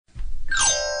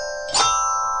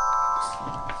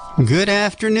Good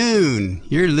afternoon.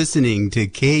 You're listening to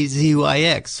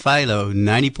KZYX Philo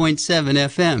 90.7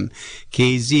 FM,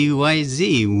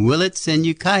 KZYZ Willits and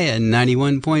Ukiah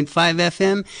 91.5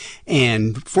 FM,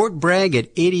 and Fort Bragg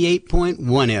at 88.1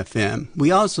 FM. We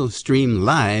also stream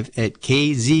live at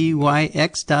kzyx.org.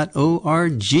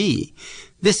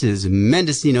 This is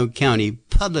Mendocino County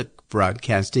Public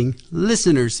Broadcasting,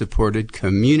 listener-supported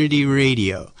community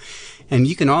radio. And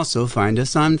you can also find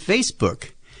us on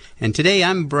Facebook. And today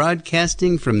I'm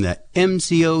broadcasting from the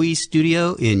MCOE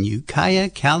studio in Ukiah,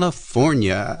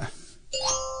 California.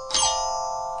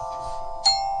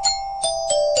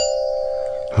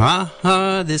 Ha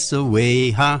ha, this away,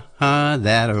 ha ha,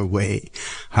 that away.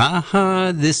 Ha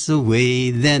ha, this away,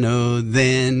 then oh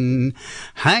then.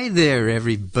 Hi there,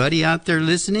 everybody out there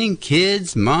listening.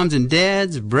 Kids, moms and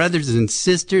dads, brothers and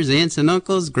sisters, aunts and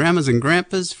uncles, grandmas and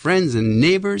grandpas, friends and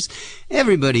neighbors.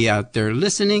 Everybody out there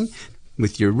listening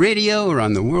with your radio or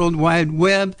on the World Wide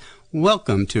Web.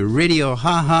 Welcome to Radio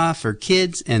Ha Ha for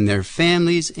kids and their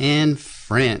families and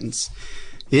friends.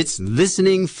 It's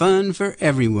listening fun for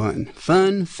everyone.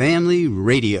 Fun Family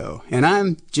Radio. And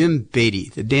I'm Jim Beatty,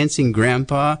 the dancing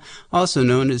grandpa, also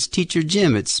known as Teacher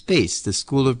Jim at SPACE, the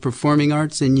School of Performing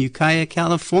Arts in Ukiah,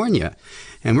 California.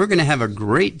 And we're going to have a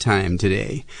great time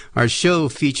today. Our show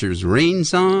features rain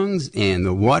songs and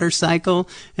the water cycle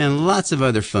and lots of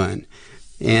other fun.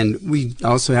 And we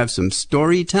also have some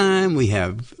story time. We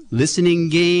have listening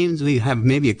games. We have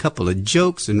maybe a couple of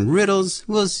jokes and riddles.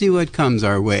 We'll see what comes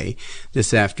our way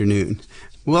this afternoon.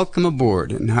 Welcome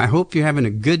aboard, and I hope you're having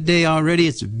a good day already.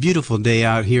 It's a beautiful day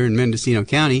out here in Mendocino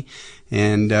County,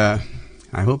 and I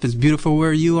hope it's beautiful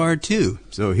where you are too.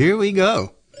 So here we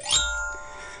go.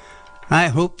 I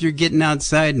hope you're getting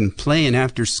outside and playing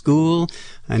after school.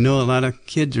 I know a lot of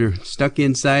kids are stuck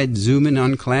inside Zooming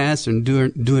on class and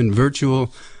doing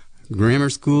virtual grammar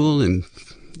school and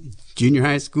junior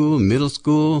high school, middle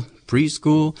school,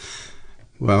 preschool.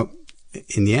 Well,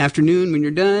 in the afternoon when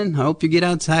you're done, I hope you get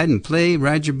outside and play,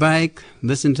 ride your bike,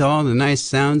 listen to all the nice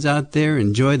sounds out there,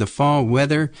 enjoy the fall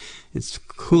weather. It's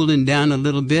cooling down a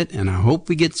little bit, and I hope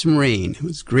we get some rain. It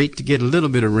was great to get a little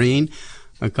bit of rain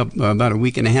about a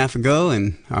week and a half ago,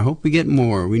 and I hope we get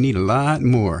more. We need a lot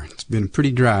more. It's been pretty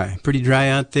dry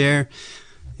out there,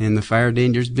 and the fire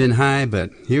danger's been high, but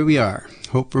here we are.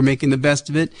 Hope we're making the best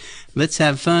of it. Let's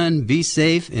have fun, be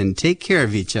safe, and take care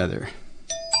of each other.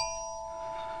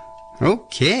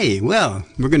 Okay, well,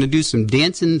 we're going to do some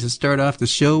dancing to start off the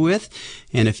show with,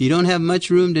 and if you don't have much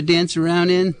room to dance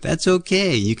around in, that's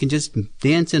okay. You can just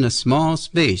dance in a small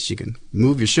space. You can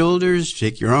move your shoulders,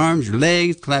 shake your arms, your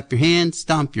legs, clap your hands,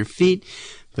 stomp your feet,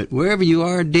 but wherever you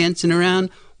are dancing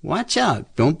around, watch out.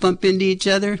 Don't bump into each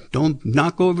other. Don't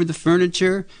knock over the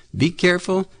furniture. Be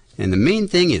careful, and the main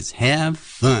thing is have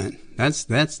fun. That's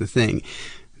the thing.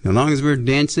 As long as we're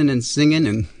dancing and singing,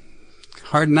 and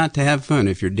hard not to have fun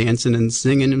if you're dancing and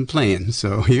singing and playing.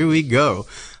 So here we go.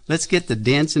 Let's get the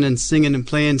dancing and singing and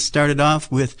playing started off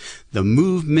with the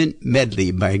Movement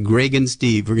Medley by Greg and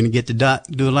Steve. We're going to get to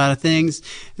do a lot of things,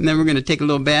 and then we're going to take a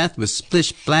little bath with Splish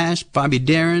Splash, Bobby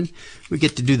Darin. We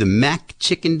get to do the Mac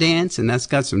Chicken Dance, and that's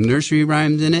got some nursery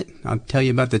rhymes in it. I'll tell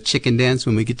you about the chicken dance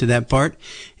when we get to that part.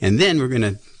 And then we're going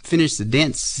to finish the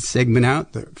dance segment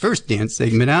out, the first dance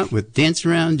segment out, with Dance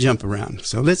Around, Jump Around.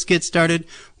 So let's get started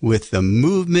with the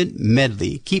Movement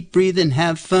Medley. Keep breathing,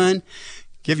 have fun,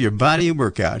 give your body a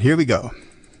workout. Here we go.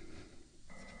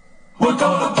 We're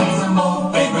gonna play some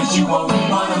old favorites you won't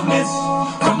wanna miss.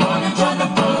 Come on and join the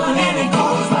fun, and it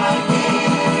goes like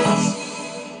this.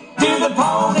 Do the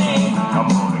pony,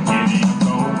 come on and get it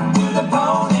go. Do the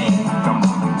pony, come on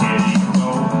and get it go.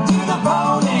 Do the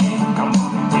pony, come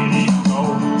on and get it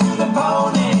go. Do the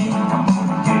pony, come on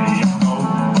and get it go.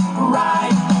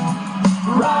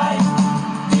 Right,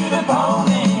 do the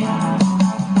pony.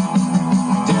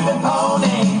 Do the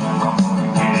pony, come on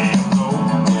and get it go.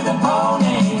 Do the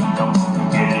pony, come on and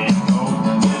get it go.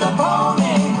 Do the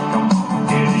pony, come on and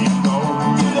get it go.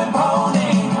 Do the pony,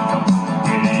 come on and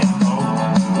get it go.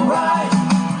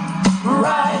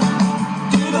 Right,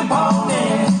 do the pony.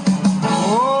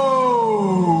 Oh!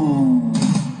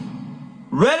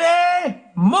 Ready?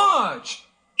 March!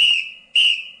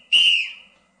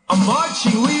 A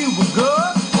marching we will go.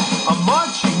 A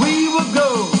marching we will go.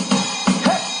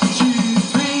 Hey, 2,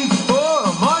 3, 4.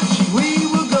 A marching we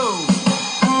will go.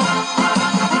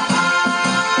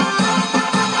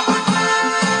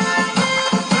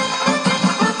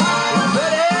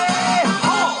 Ready?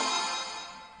 Halt!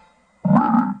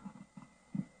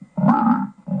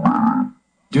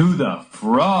 Do the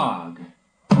frog.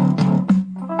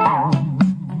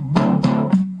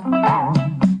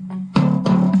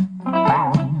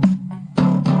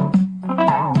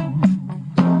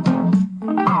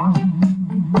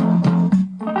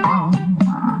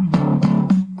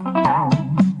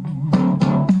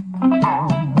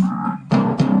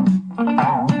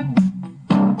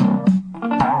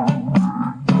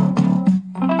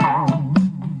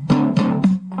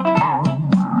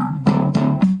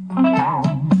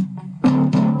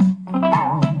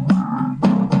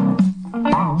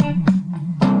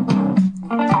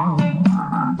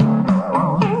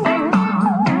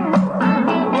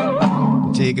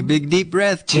 a big deep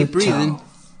breath. Keep breathing.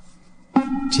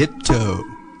 Tiptoe.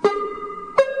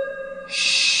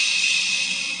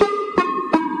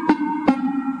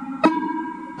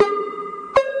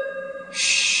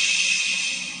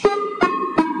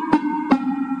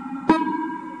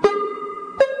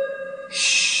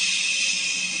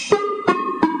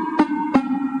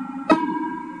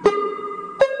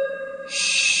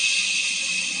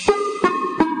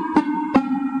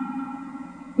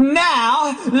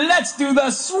 Now, let's do the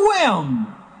swim.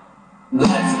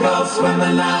 Let's go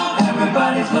swimming now.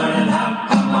 Everybody's learning how.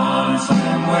 Come on and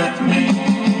swim with me.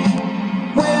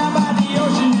 Way out by the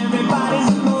ocean, everybody's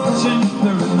in motion.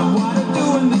 There is no water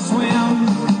doing the swim.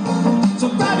 So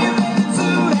grab your bathing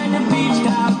suit and your beach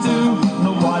towel too.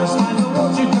 The water slides, so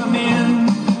won't you come in?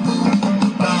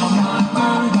 Come on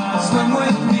through the swim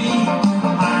with me.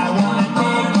 I wanna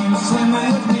take you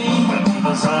swimming with me.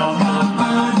 Come on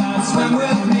through the swim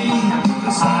with me.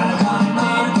 I wanna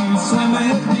take you swimming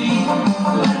with me.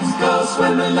 Let's go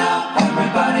swimming now.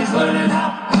 Everybody's learning how.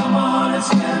 Come on and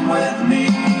swim with me.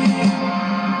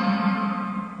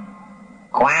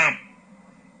 Quack,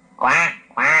 quack,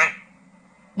 quack.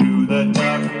 Do the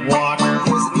duck walk.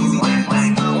 Here's an easy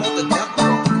dance called the duck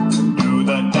walk. Do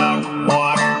the duck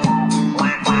walk.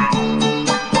 Quack, quack,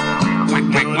 Quack,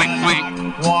 quack, quack, quack.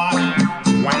 Walk.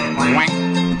 quack, quack,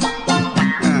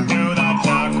 Do the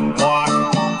duck walk.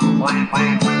 quack,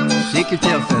 quack, Shake your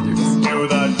tail feathers. Do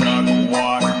the duck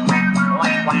walk. quack,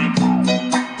 quack,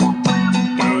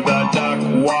 Do the duck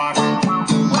walk.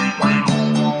 quack,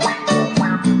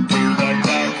 quack, Do the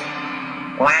duck.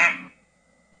 quack.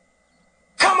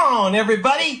 Come on,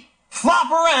 everybody.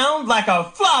 Flop around like a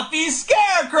floppy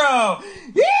scarecrow.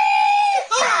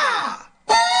 Yee-haw!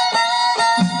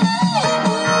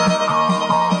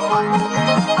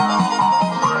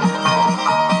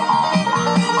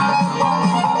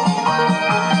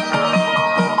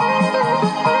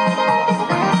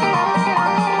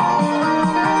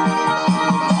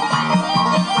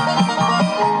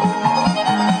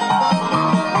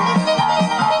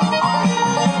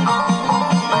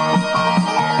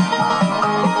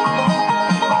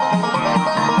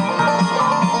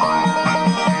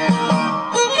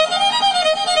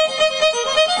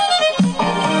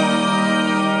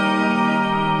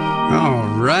 All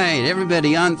right,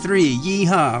 everybody on three.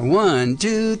 Yeehaw. 1,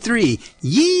 2, 3.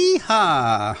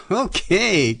 Yeehaw.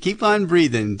 Okay, keep on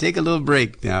breathing. Take a little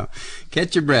break now.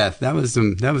 Catch your breath. That was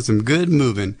some good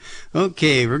moving.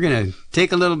 Okay, we're gonna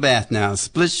take a little bath now.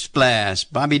 Splish splash.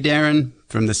 Bobby Darin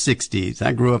from the 60s.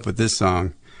 I grew up with this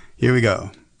song. Here we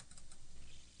go.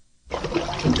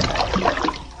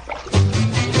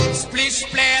 Splish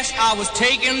splash, I was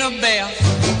taking a bath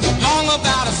long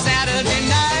about a Saturday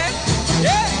night.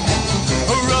 Yeah,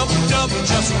 a rubber dubber,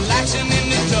 just relaxing in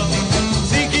the tub,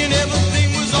 thinking everything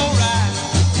was alright.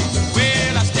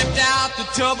 Well, I stepped out the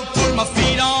tub and put my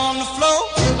feet on the floor.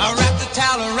 I wrapped the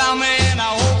towel around me and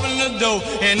I opened the door.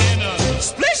 And in a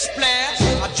splish splash,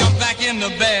 I jumped back in the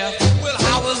bath. Well,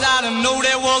 how was I to know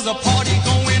there was a party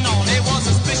going on? There was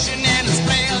a splishing and a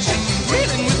splash,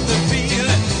 reeling with the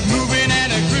feeling, moving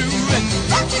and a grooving,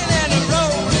 rocking and a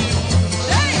rolling.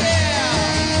 Yeah!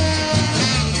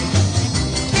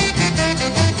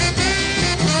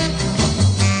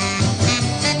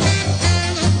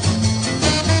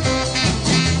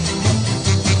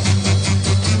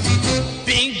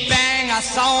 Big bang, I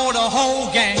saw the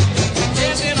whole gang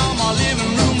dancing on my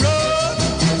living room rug.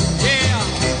 Yeah,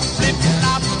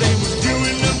 flip-flop, they was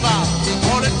doing the bop.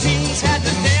 All the teens had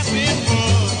the dancing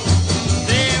bug.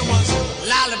 There was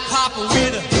Lollipop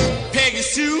with a Peggy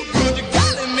Sue. But the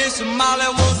golly Miss Molly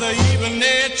was even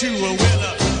there too. Well,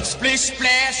 a splish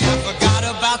splash, I forgot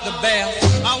about the bath.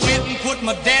 I went and put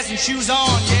my dancing shoes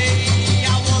on.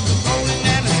 Yeah, I was a rolling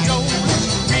and a strolling,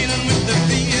 reeling with the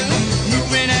feeling,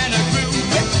 moving and a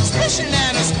grooving, splishing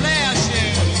and a splashing.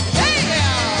 Yeah.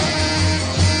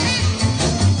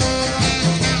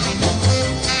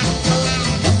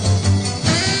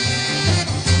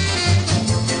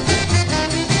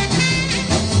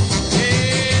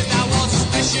 Yes, I was a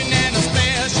splishing and a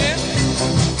splashing.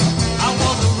 I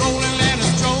was a rolling and a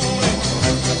strolling.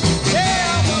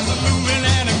 Yeah, I was a moving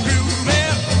and a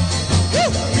grooving. Woo!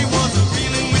 We was a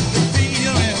reeling with the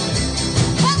feeling.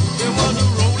 There was a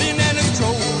rolling and a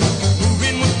strolling,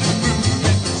 moving with the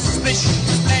grooving,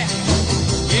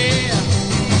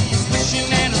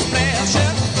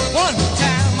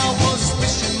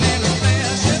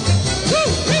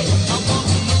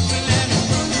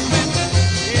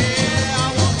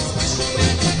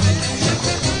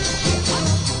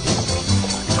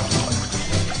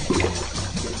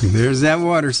 There's that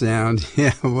water sound.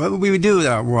 Yeah, what would we do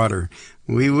without water?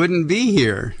 We wouldn't be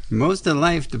here. Most of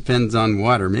life depends on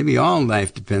water. Maybe all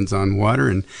life depends on water,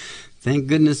 and thank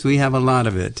goodness we have a lot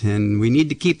of it. And we need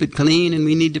to keep it clean, and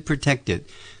we need to protect it.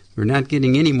 We're not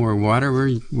getting any more water.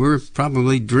 We're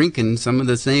probably drinking some of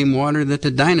the same water that the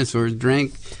dinosaurs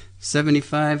drank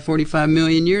 45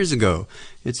 million years ago.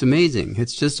 It's amazing.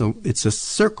 It's a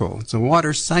circle. It's a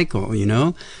water cycle, you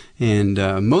know. And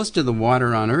most of the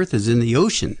water on Earth is in the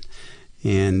ocean.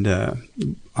 And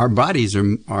our bodies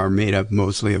are made up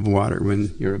mostly of water.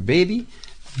 When you're a baby,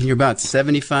 you're about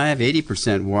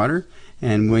 75-80% water.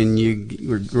 And when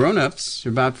you're grown-ups,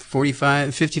 you're about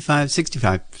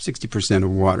 60%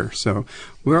 of water. So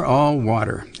we're all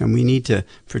water, and we need to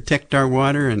protect our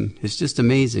water, and it's just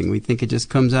amazing. We think it just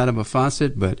comes out of a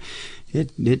faucet, but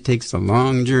it takes a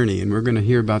long journey, and we're going to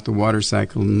hear about the water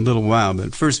cycle in a little while.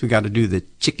 But first we got to do the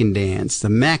chicken dance, the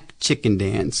Mac chicken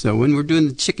dance. So when we're doing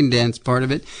the chicken dance part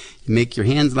of it, you make your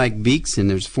hands like beaks, and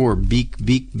there's 4 beak,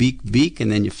 beak, beak, beak,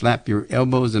 and then you flap your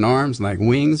elbows and arms like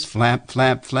wings, flap,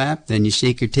 flap, flap. Then you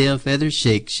shake your tail feathers,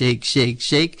 shake, shake, shake,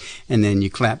 shake, and then you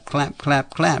clap, clap, clap,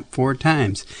 clap 4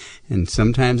 times. And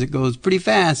sometimes it goes pretty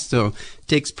fast, so it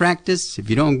takes practice. If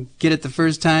you don't get it the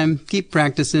first time, keep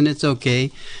practicing. It's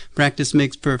okay. Practice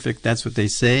makes perfect. That's what they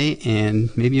say,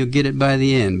 and maybe you'll get it by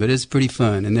the end. But it's pretty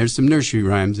fun, and there's some nursery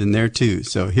rhymes in there too.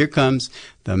 So here comes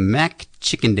the Mac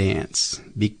chicken dance.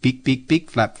 Beak, beak, beak, beak,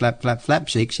 flap, flap, flap, flap,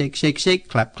 shake, shake, shake, shake,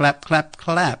 clap, clap, clap,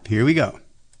 clap. Here we go.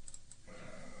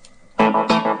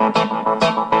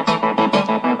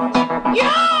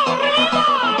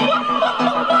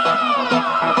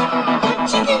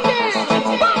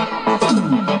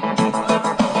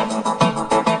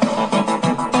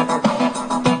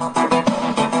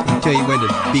 Tell you where the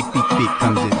beak, beak, beak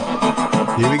comes in.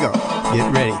 Here we go. Get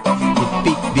ready.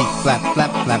 Beak, beak, flap,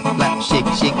 flap, flap, flap, shake,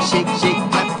 shake, shake, shake,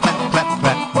 clap, clap, clap,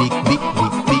 clap. Beak, beak,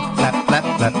 beak, beak, flap, flap,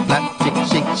 flap, flap, shake,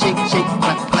 shake, shake, shake,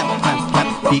 clap, clap, clap, clap.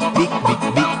 Beak, beak, beak,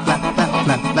 beak, flap, flap,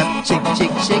 flap, flap, shake,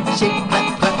 shake, shake, shake, clap,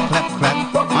 clap, clap,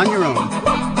 clap. On your own.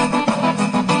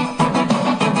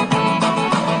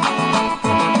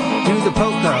 Do the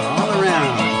polka all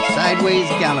around. Sideways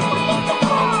galloping.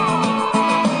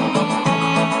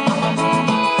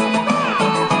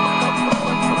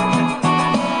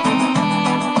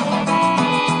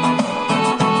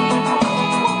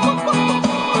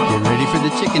 The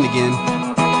chicken again.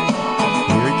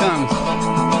 Here it comes.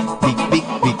 Beak, beak,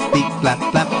 beak, beak, flap,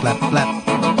 flap, flap, flap.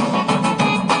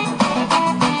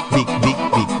 Beak, beak,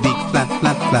 beak, beak, flap,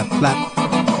 flap, flap, flap.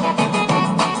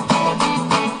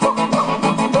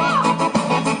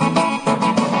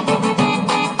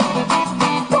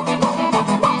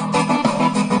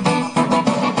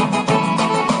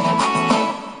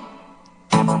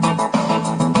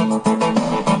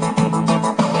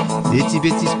 Itsy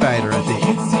bitsy spider, I think.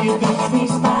 Itsy bitsy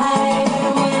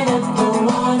spider went up the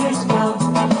water spout.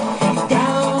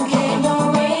 Down came the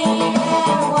rain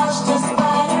and washed the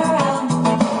spider out.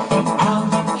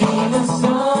 Out came the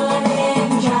sun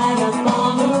and dried up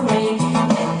all the rain.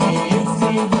 And the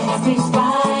itsy bitsy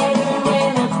spider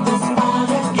went up the spout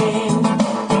again.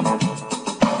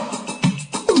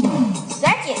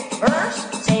 Second verse,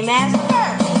 same as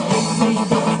first. Itsy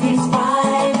bitsy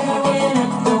spider went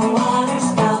up the water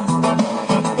spout.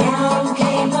 Down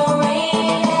came the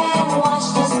rain and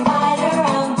washed the spider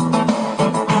out.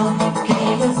 Out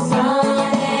came the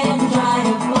sun and dried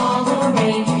up all the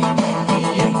rain. And the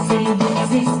itsy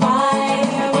bitsy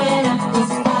spider went up the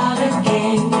spout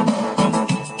again.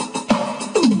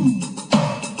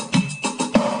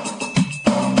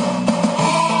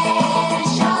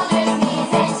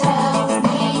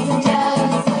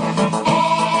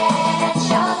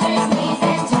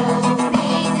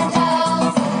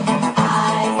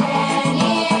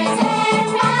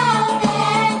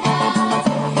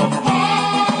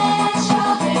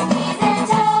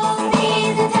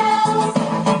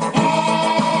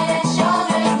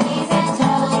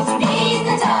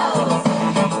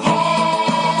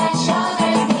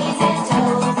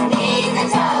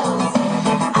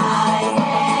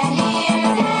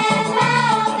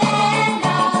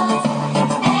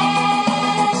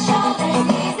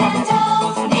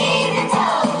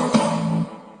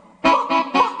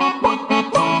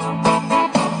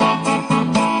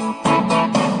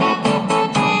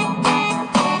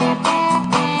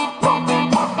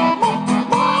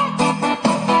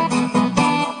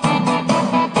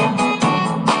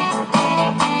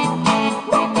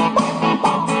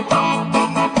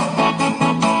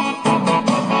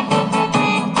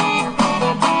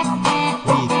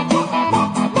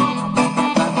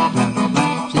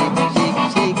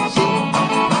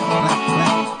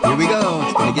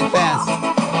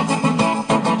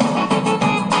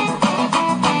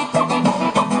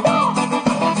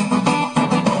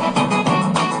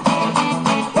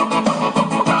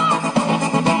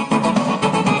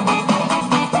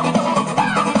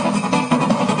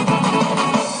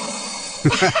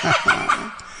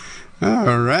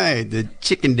 All right, the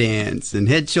chicken dance and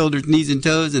head, shoulders, knees, and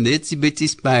toes, and the itsy bitsy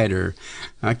spider.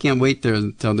 I can't wait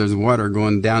until there's water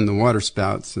going down the water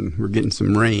spouts and we're getting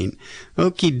some rain.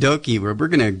 Okie dokie, we're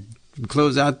going to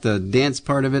close out the dance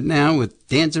part of it now with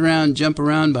Dance Around, Jump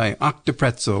Around by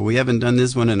Octopretzel. We haven't done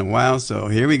this one in a while, so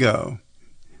here we go.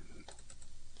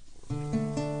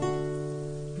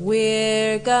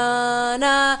 We're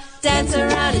gonna dance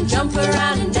around and jump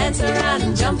around and dance around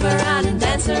and jump around and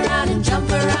dance around and jump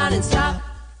around and stop.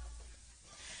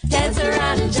 Dance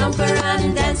around and jump around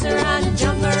and dance around and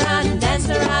jump around and dance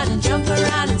around and jump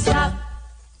around and stop.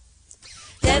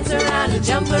 Dance around and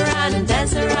jump around and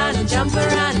dance around and jump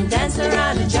around and dance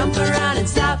around and jump around and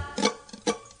stop.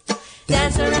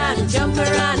 Dance around and jump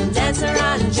around and dance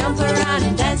around and jump around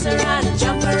and dance around and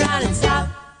jump around and stop.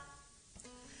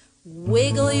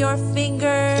 Wiggle your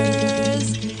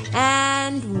fingers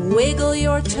and wiggle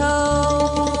your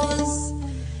toes.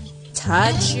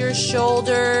 Touch your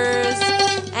shoulders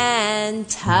and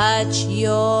touch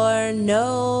your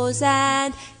nose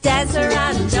and dance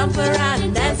around and jump around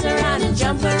and dance around and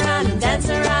jump around and dance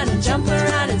around and jump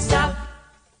around and stop.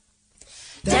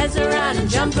 Dance around and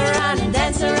jump around and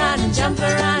dance around and jump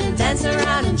around and dance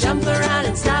around and jump around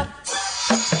and stop.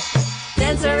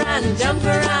 Dance around and jump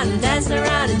around and dance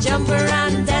around and jump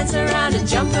around and dance around and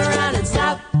jump around and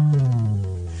stop.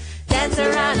 Dance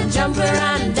around and jump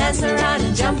around and dance around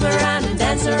and jump around and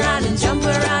dance around and jump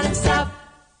around and stop.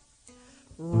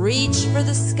 Reach for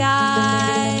the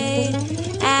sky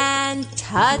and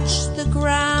touch the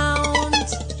ground.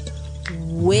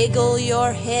 Wiggle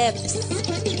your hips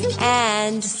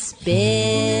and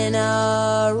spin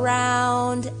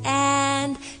around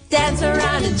and dance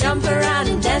around and jump around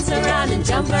and dance around and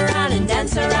jump around and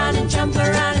dance around and jump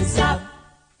around and stop.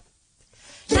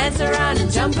 Dance around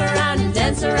and jump around and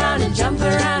dance around and jump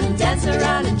around and dance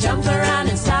around and jump around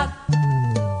and stop.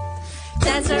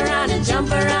 Dance around and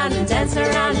jump around and dance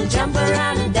around and jump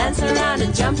around and dance around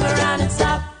and jump around and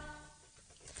stop.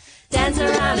 Dance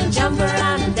around and jump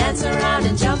around and dance around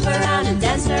and jump around and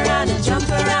dance around and jump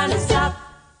around and stop.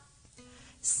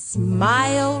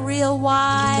 Smile real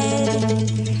wide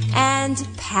and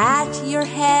pat your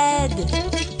head.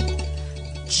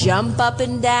 Jump up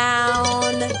and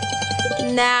down.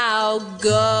 Now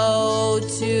go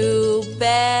to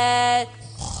bed.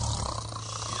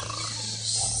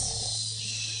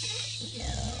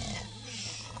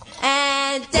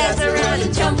 And dance around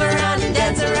and jump around and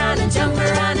dance around and jump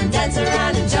around and dance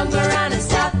around and jump around and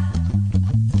stop.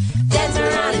 Dance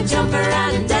around and jump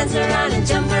around and dance around and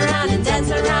jump around and dance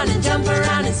around and jump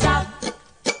around and stop.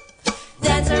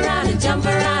 Dance around and jump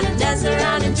around and dance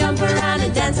around and jump around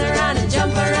and dance around and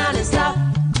jump around and stop.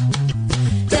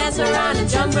 Dance around and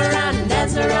jump around and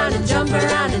dance around and jump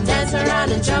around and dance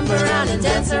around and jump around and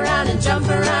dance around and jump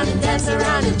around and dance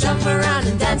around and jump around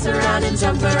and dance around and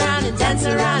jump around and dance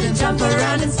around and jump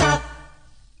around and stop.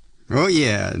 Oh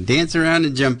yeah, dance around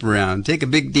and jump around. Take a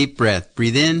big deep breath.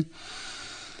 Breathe in.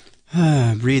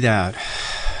 Breathe out.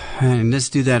 And let's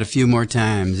do that a few more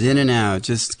times. In and out.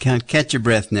 Just catch your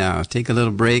breath now. Take a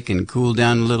little break and cool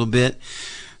down a little bit.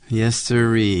 Yes,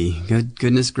 sirree.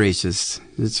 Goodness gracious.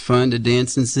 It's fun to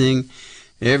dance and sing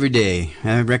every day.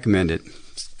 I recommend it.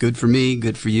 It's good for me,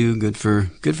 good for you, good for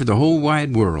the whole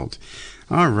wide world.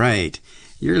 All right.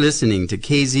 You're listening to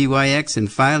KZYX in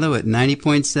Philo at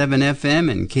 90.7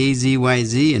 FM and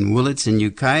KZYZ in Willits and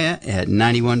Ukiah at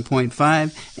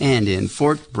 91.5 and in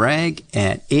Fort Bragg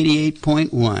at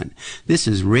 88.1. This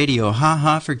is Radio Ha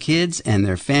Ha for kids and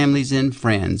their families and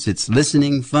friends. It's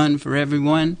listening fun for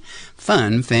everyone.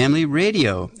 Fun Family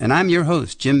Radio. And I'm your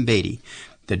host, Jim Beatty,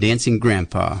 the Dancing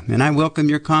Grandpa, and I welcome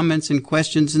your comments and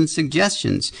questions and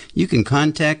suggestions. You can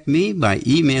contact me by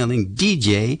emailing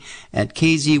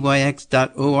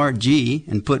dj@kzyx.org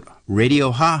and put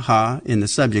Radio Ha Ha in the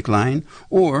subject line,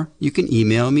 or you can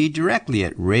email me directly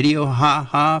at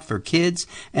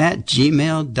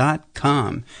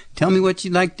radiohahaforkids@gmail.com. Tell me what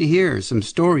you'd like to hear, some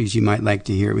stories you might like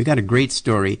to hear. We got a great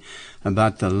story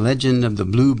about the legend of the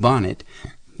Blue Bonnet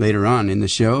later on in the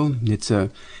show.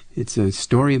 It's a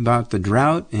story about the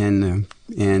drought and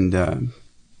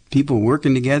people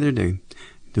working together to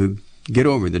get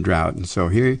over the drought. And so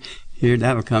here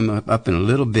that'll come up in a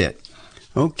little bit.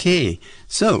 Okay,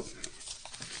 so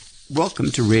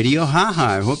welcome to Radio Ha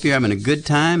Ha. I hope you're having a good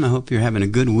time. I hope you're having a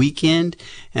good weekend.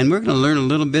 And we're going to learn a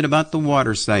little bit about the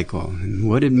water cycle and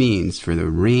what it means for the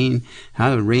rain,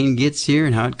 how the rain gets here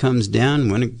and how it comes down,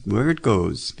 where it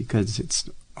goes, because it's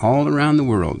all around the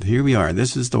world. Here we are.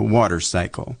 This is the water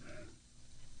cycle.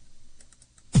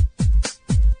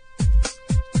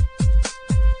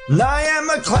 I am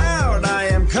a cloud, I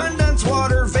am condensed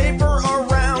water vapor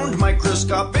around.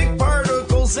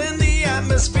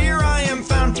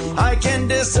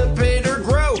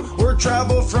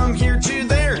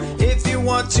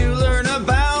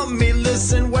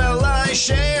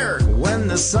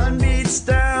 the sun beats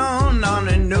down on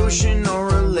an ocean or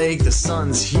a lake, the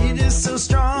sun's heat is so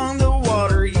strong the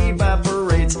water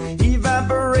evaporates.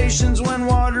 Evaporation's when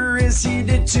water is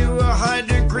heated to a high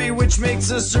degree, which makes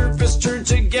the surface turn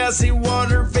to gassy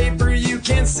water vapor you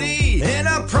can't see. In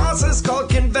a process called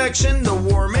convection, the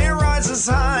warm air rises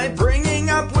high, bringing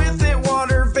up with it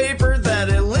water vapor that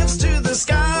it lifts to the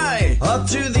sky, up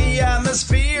to the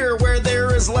atmosphere where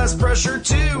there is less pressure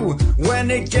too.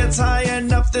 When it gets high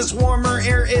enough, this warmer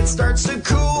air, it starts to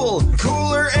cool.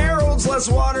 Cooler air holds less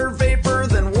water vapor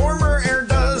than warmer air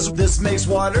does. This makes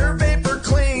water vapor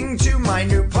cling to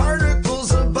minute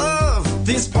particles above.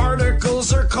 These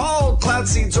particles are called cloud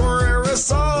seeds or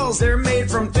aerosols. They're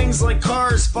made from things like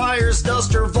cars, fires,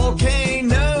 dust, or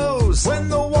volcanoes. When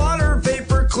the water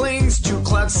vapor clings to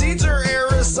cloud seeds or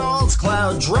aerosols,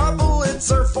 cloud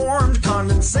droplets are formed.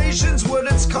 Condensation's what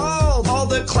it's called. All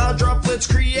the cloud droplets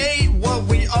create what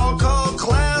we all call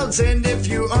clouds. And if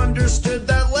you understood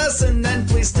that lesson, then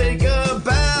please take a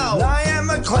bow. I am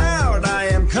a cloud. I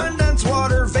am condensed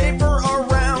water vapor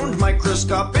around.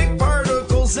 Microscopic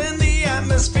particles in the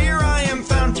atmosphere I am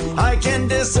found. I can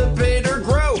dissipate or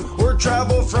grow or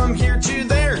travel from here to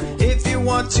there. If you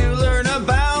want to learn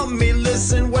about me,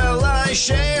 listen while I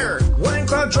share. When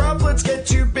cloud droplets get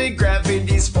too big,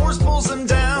 gravity's force pulls them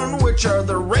down, which are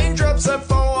the raindrops that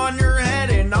fall on your head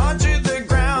and onto the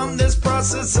ground. This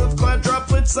process of cloud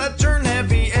droplets that turn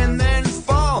heavy and then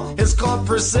fall is called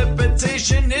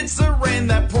precipitation. It's the rain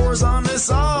that pours on us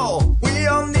all. We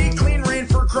all need clean rain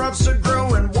for crops to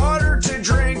grow and water to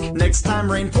drink. Next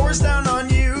time rain pours down on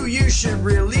you, you should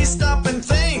really stop and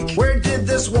think. Where did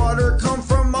this water come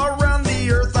from around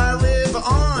the earth I live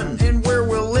on? And where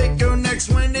will it go next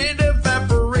when it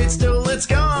evaporates till it's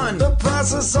gone? The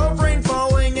process of rain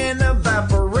falling and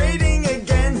evaporating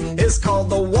again is called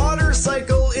the water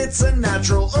cycle. It's a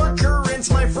natural occurrence,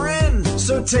 my friend.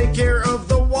 So take care of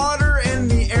the water and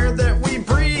the air that we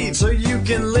breathe, so you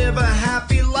can live a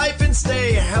happy life and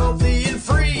stay healthy and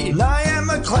free. I am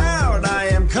a cloud. I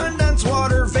am condensed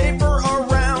water vapor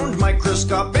around.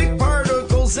 Microscopic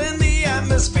particles in the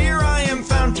atmosphere I am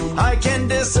found. I can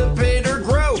dissipate or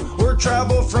grow or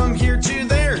travel from here to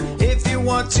there. If you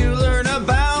want to learn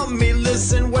about me,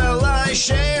 listen while I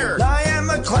share. I am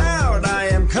a cloud. I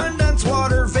am condensed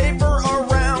water vapor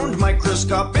around.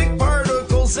 Microscopic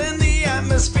particles in the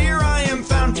atmosphere I am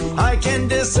found. I can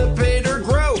dissipate or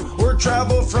grow or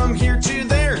travel from here to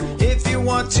there. If you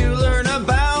want to learn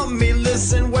about me,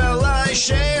 listen while I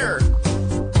share.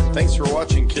 Thanks for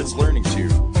watching Kids Learning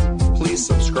Tube. Please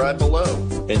subscribe below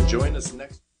and join us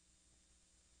next.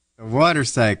 The water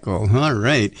cycle. All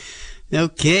right.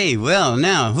 Okay, well,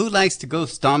 now, who likes to go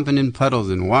stomping in puddles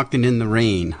and walking in the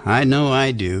rain? I know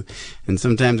I do. And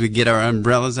sometimes we get our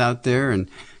umbrellas out there and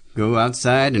go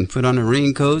outside and put on our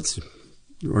raincoats,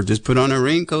 or just put on our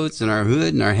raincoats and our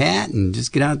hood and our hat and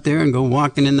just get out there and go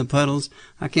walking in the puddles.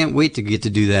 I can't wait to get to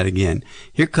do that again.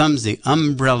 Here comes the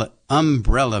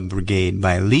Umbrella Brigade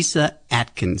by Lisa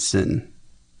Atkinson.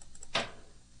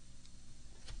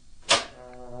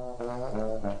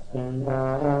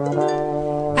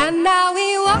 And now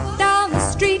we walk down the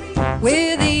street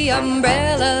with the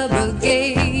Umbrella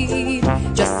Brigade,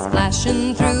 just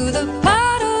splashing through the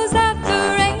puddles that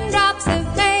the raindrops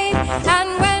have made.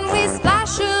 And when we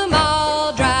splash 'em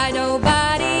all dry,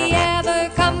 nobody ever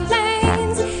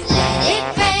complains. Let it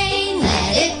rain,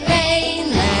 let it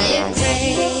rain, let it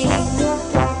rain.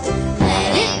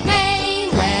 Let it rain,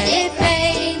 let it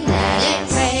rain, let it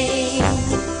rain.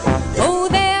 Oh,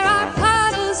 there are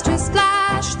puddles to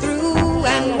splash through,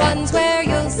 and ones where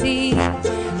you'll see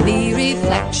the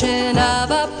reflection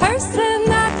of a person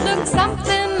that looks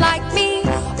something like me.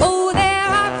 Oh, there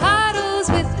are puddles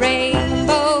with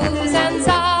rainbows, and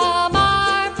some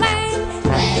are plain.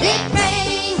 Let it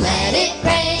rain, let it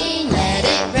rain, let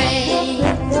it rain.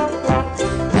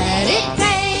 Let it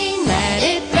rain, let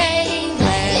it rain,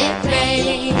 let it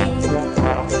rain.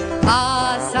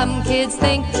 Ah, some kids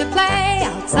think to play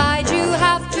outside you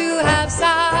have to have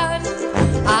sun.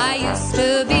 I used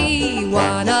to be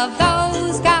one of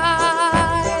those guys.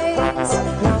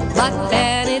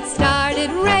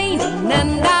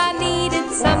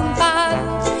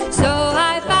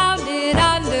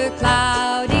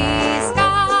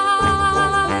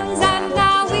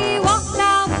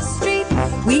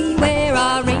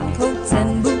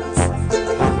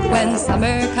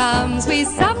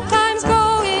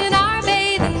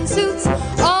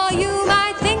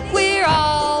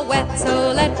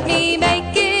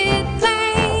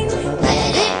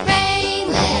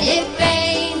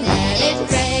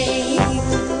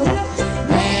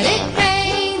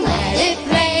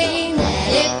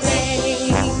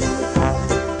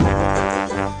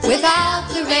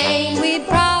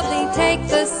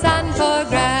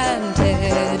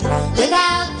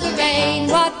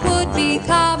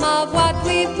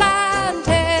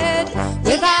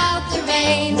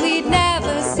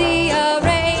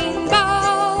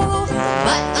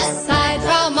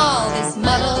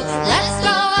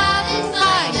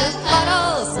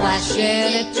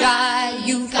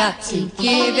 got to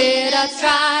give it a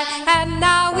try. And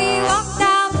now we walk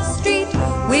down the street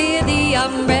with the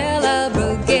umbrella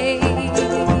brigade.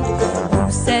 Who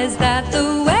says that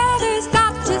the weather's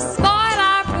got to spoil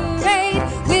our parade?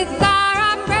 With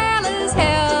our umbrellas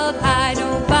held high,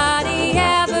 nobody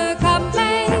ever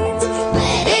complains.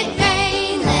 Let it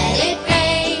rain, let it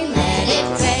rain, let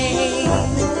it rain.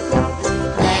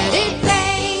 Let it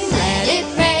rain, let it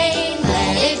rain,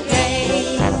 let it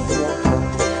rain.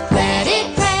 Let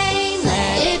it rain,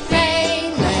 let it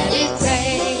rain, let it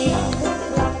rain.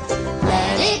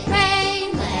 Let it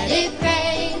rain, let it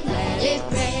rain, let it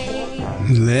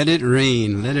rain. Let it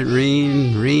rain, let it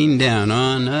rain, rain down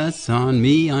on us, on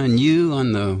me, on you,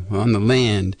 on the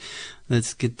land.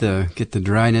 Let's get the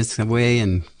dryness away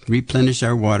and replenish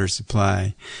our water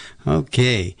supply.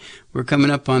 Okay, we're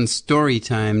coming up on story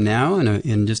time now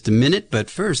in just a minute, but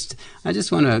first I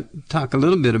just want to talk a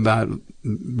little bit about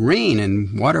rain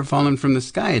and water falling from the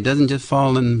sky. It doesn't just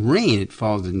fall in rain, it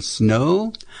falls in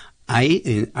snow,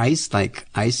 ice like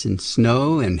ice and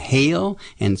snow, and hail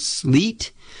and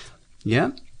sleet.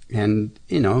 Yeah, and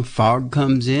fog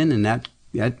comes in, and that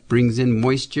brings in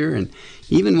moisture, and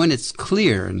even when it's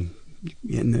clear and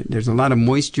there's a lot of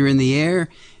moisture in the air,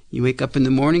 you wake up in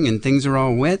the morning and things are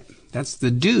all wet. That's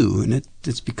the dew, and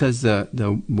it's because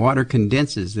the water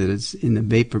condenses, that it's in the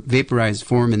vaporized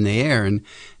form in the air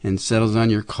and settles on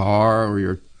your car or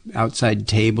your outside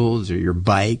tables or your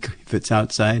bike if it's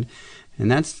outside,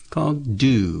 and that's called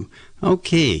dew.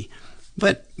 Okay,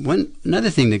 but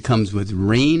another thing that comes with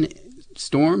rain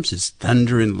storms is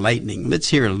thunder and lightning. Let's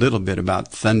hear a little bit about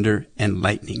thunder and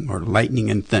lightning, or lightning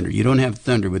and thunder. You don't have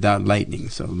thunder without lightning,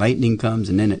 so lightning comes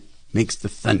and then it makes the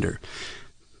thunder.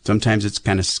 Sometimes it's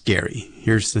kind of scary.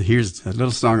 Here's a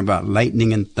little song about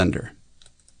lightning and thunder.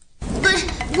 But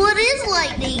what is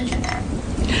lightning?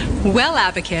 Well,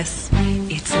 Abacus,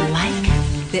 it's like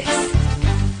this.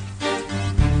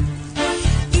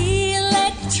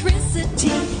 Electricity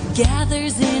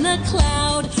gathers in a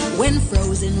cloud when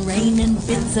frozen rain and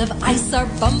bits of ice are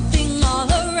bumping all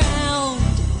around.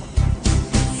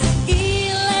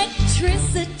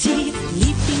 Electricity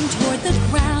leaping toward the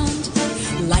ground.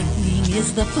 Lightning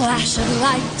is the flash of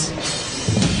light.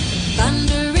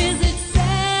 Thunder is its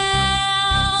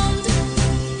sound.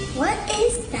 What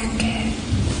is thunder?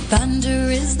 Thunder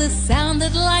is the sound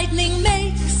that lightning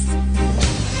makes.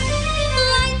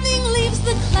 Lightning leaves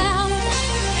the cloud,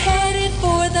 headed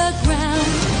for the ground,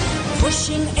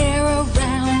 pushing air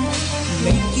around,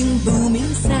 making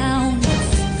booming sounds.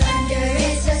 Thunder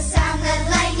is the sound that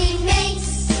lightning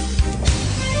makes.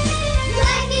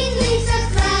 Lightning leaves a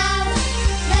cloud,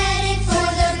 headed for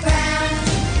the ground,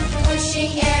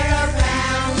 pushing air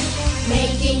around,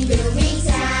 making booming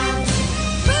sounds.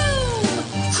 Boom!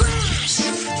 Crash!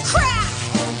 Crack!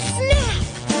 Snap!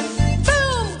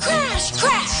 Boom! Crash!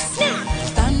 Crack! Snap!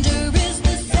 Thunder is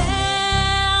the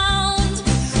sound.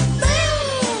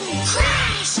 Boom!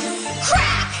 Crash!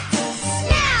 Crack!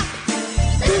 Snap!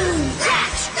 Boom!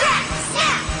 Crash! Crack!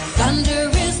 Snap! Thunder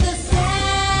is the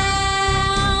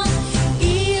sound.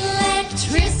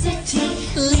 Electricity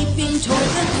leaping toward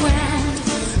the ground.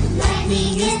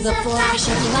 Lightning is the flash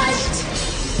of light.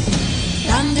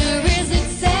 Thunder is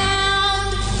its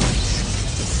sound.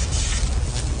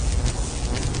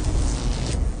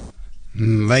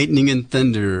 Lightning and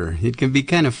thunder. It can be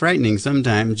kind of frightening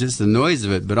sometimes, just the noise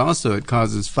of it, but also it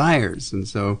causes fires. And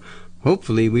so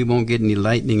hopefully we won't get any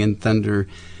lightning and thunder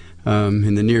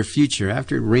in the near future.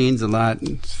 After it rains a lot,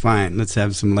 it's fine. Let's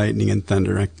have some lightning and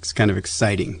thunder. It's kind of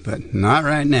exciting, but not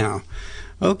right now.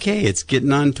 Okay, it's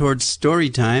getting on towards story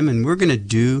time, and we're going to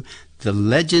do The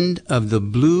Legend of the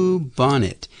Blue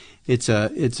Bonnet. It's a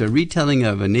retelling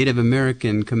of a Native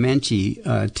American Comanche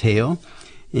tale,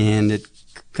 and it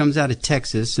comes out of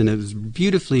Texas, and it was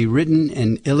beautifully written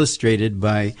and illustrated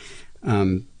by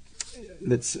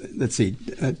let's see,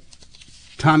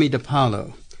 Tommy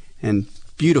DePaulo. And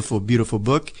beautiful, beautiful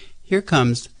book. Here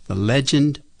comes The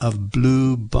Legend of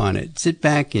Blue Bonnet. Sit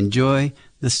back, enjoy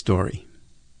the story.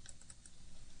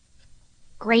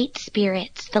 Great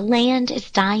spirits, the land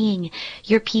is dying.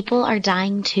 Your people are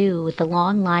dying too, the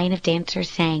long line of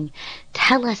dancers sang.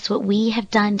 Tell us what we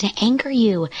have done to anger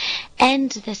you.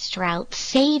 End this drought.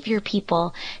 Save your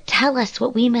people. Tell us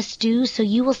what we must do so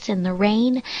you will send the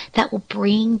rain that will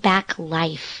bring back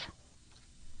life.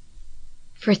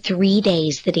 For 3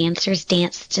 days the dancers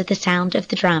danced to the sound of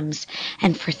the drums,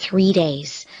 and for 3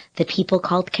 days the people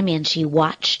called Comanche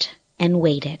watched and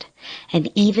waited, and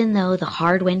even though the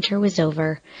hard winter was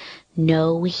over,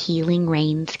 no healing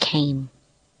rains came.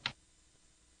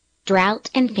 Drought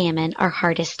and famine are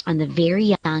hardest on the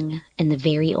very young and the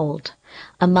very old.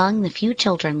 Among the few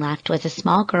children left was a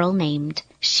small girl named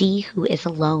She Who Is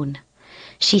Alone.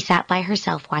 She sat by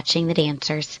herself watching the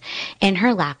dancers. In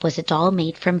her lap was a doll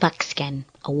made from buckskin,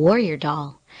 a warrior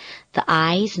doll. The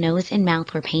eyes, nose, and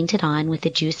mouth were painted on with the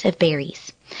juice of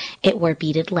berries. It wore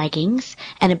beaded leggings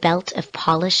and a belt of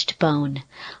polished bone.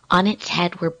 On its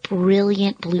head were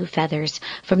brilliant blue feathers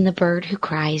from the bird who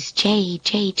cries, "Jay,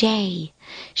 Jay, Jay."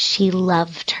 She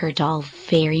loved her doll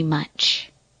very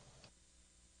much.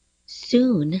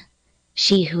 Soon,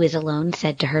 She Who Is Alone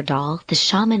said to her doll, "The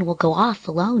shaman will go off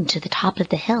alone to the top of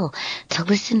the hill to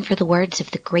listen for the words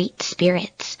of the great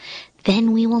spirits.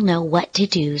 Then we will know what to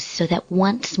do so that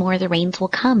once more the rains will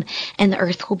come and the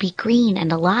earth will be green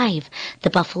and alive.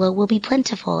 The buffalo will be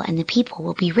plentiful and the people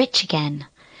will be rich again."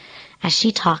 As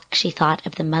she talked, she thought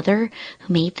of the mother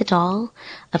who made the doll,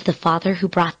 of the father who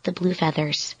brought the blue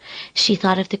feathers. She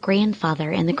thought of the grandfather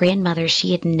and the grandmother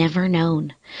she had never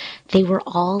known. They were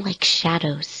all like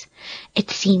shadows.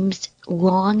 It seemed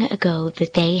long ago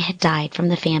that they had died from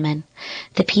the famine.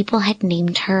 The people had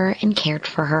named her and cared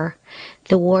for her.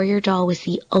 The warrior doll was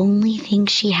the only thing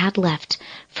she had left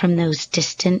from those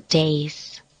distant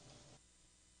days.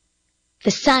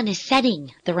 "The sun is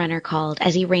setting," the runner called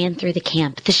as he ran through the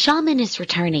camp. "The shaman is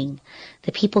returning."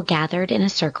 The people gathered in a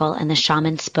circle and the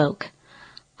shaman spoke.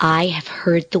 "I have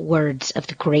heard the words of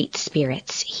the great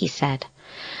spirits," he said.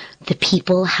 "The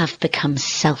people have become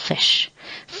selfish.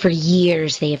 For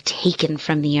years they have taken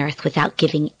from the earth without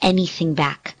giving anything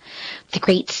back. The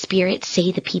great spirits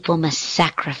say the people must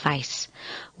sacrifice.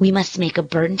 We must make a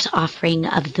burnt offering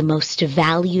of the most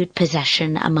valued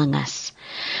possession among us.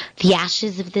 The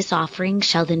ashes of this offering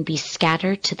shall then be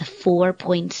scattered to the 4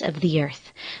 points of the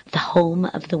earth, the home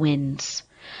of the winds.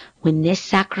 When this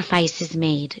sacrifice is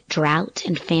made, drought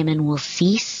and famine will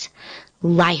cease,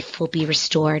 life will be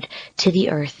restored to the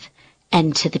earth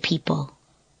and to the people."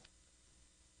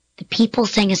 The people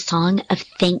sang a song of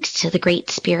thanks to the great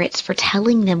spirits for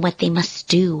telling them what they must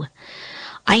do.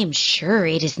 "I am sure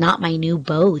it is not my new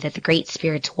bow that the great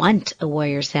spirits want," a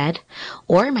warrior said.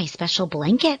 "Or my special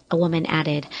blanket," a woman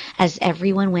added, as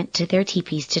everyone went to their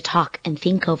teepees to talk and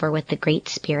think over what the great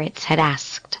spirits had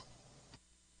asked.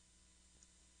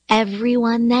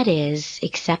 Everyone, that is,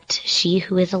 except She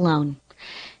Who Is Alone.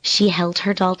 She held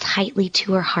her doll tightly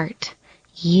to her heart.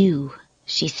 "You,"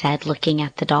 she said, looking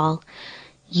at the doll,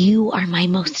 "you are my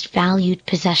most valued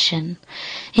possession.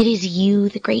 It is you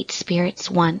the great spirits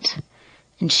want."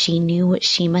 And she knew what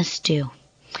she must do.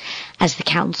 As the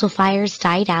council fires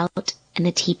died out and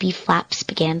the teepee flaps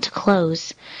began to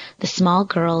close, the small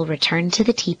girl returned to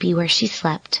the teepee where she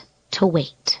slept to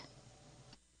wait.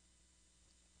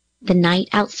 The night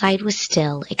outside was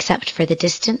still, except for the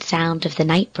distant sound of the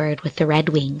night bird with the red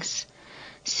wings.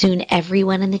 Soon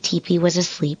everyone in the teepee was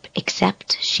asleep,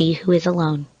 except She Who Is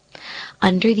Alone.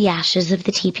 Under the ashes of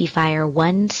the teepee fire,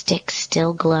 one stick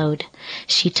still glowed.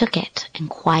 She took it and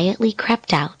quietly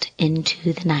crept out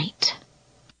into the night.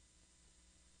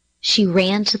 She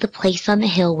ran to the place on the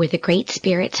hill where the great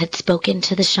spirits had spoken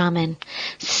to the shaman.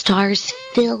 Stars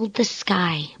filled the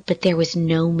sky, but there was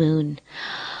no moon.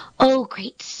 "Oh,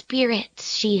 great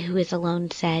spirits," She Who Is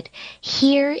Alone said,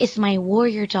 "here is my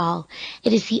warrior doll.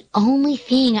 It is the only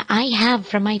thing I have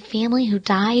from my family who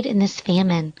died in this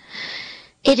famine.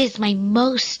 It is my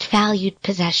most valued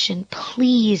possession.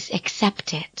 Please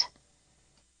accept it."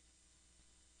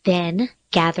 Then,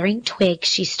 gathering twigs,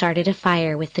 she started a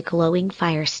fire with the glowing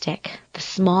fire stick. The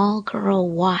small girl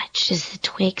watched as the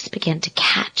twigs began to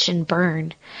catch and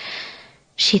burn.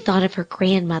 She thought of her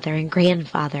grandmother and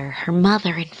grandfather, her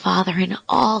mother and father, and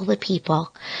all the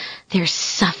people, their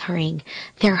suffering,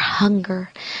 their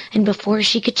hunger, and before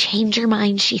she could change her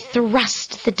mind, she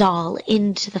thrust the doll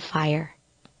into the fire.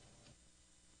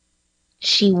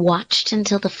 She watched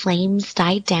until the flames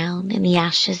died down and the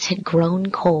ashes had grown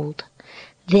cold.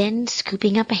 Then,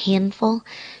 scooping up a handful,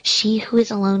 She Who Is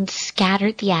Alone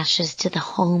scattered the ashes to the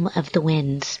home of the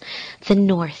winds, the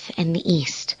north and the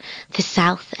east, the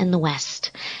south and the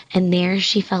west, and there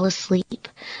she fell asleep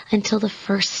until the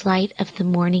first light of the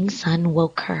morning sun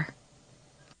woke her.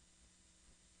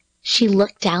 She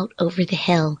looked out over the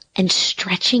hill, and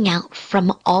stretching out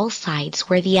from all sides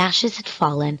where the ashes had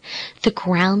fallen, the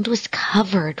ground was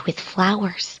covered with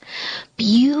flowers.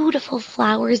 Beautiful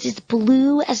flowers as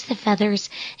blue as the feathers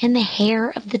in the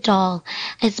hair of the doll,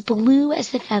 as blue as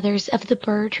the feathers of the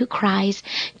bird who cries,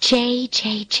 "Jay,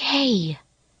 Jay, Jay."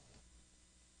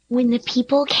 When the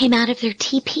people came out of their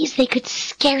teepees, they could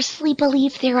scarcely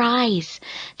believe their eyes.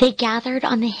 They gathered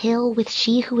on the hill with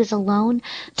she who was alone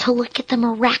to look at the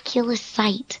miraculous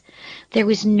sight. There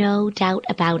was no doubt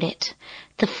about it.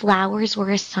 The flowers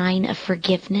were a sign of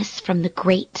forgiveness from the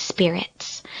great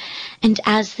spirits. And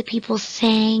as the people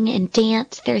sang and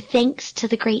danced their thanks to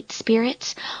the great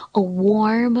spirits, a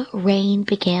warm rain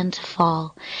began to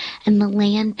fall, and the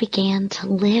land began to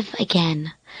live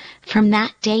again. From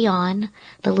that day on,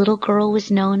 the little girl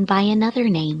was known by another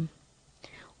name,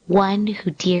 one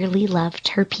who dearly loved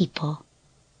her people.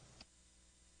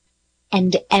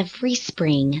 And every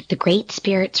spring, the great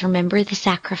spirits remember the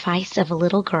sacrifice of a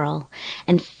little girl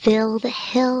and fill the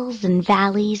hills and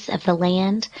valleys of the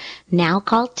land, now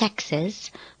called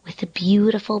Texas, with the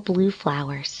beautiful blue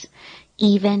flowers,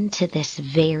 even to this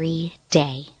very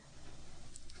day.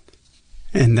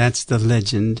 And that's the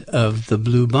legend of the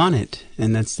blue bonnet.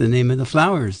 And that's the name of the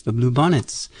flowers, the blue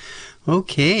bonnets.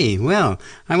 Okay, well,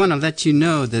 I want to let you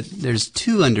know that there's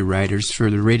two underwriters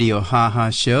for the Radio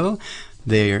Ha-Ha show.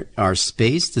 They are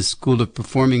SPACE, the School of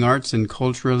Performing Arts and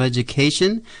Cultural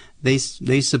Education. They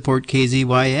support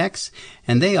KZYX,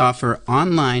 and they offer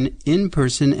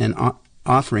in-person and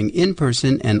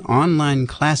online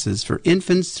classes for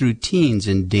infants through teens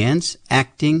in dance,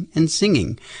 acting, and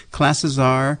singing. Classes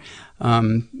are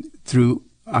through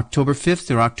October 5th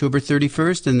through October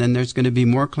 31st, and then there's going to be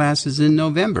more classes in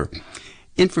November.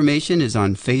 Information is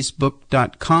on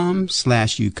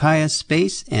facebook.com/Ukiah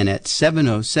Space and at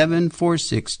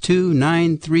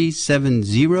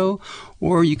 707-462-9370,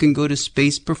 or you can go to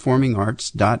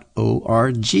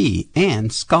spaceperformingarts.org,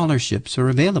 and scholarships are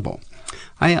available.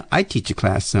 I teach a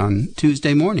class on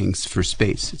Tuesday mornings for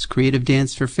SPACE. It's creative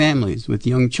dance for families with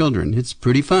young children. It's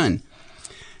pretty fun.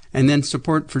 And then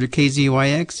support for the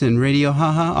KZYX and Radio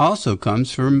Ha-Ha also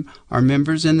comes from our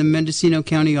members in the Mendocino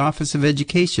County Office of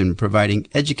Education, providing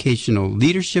educational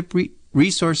leadership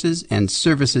resources and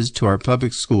services to our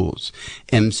public schools.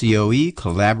 MCOE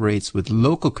collaborates with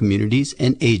local communities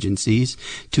and agencies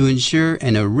to ensure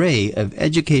an array of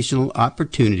educational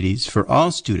opportunities for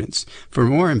all students. For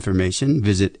more information,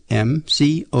 visit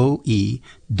mcoe.us.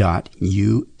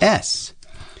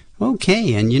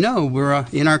 Okay, and we're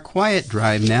in our quiet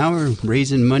drive now. We're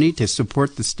raising money to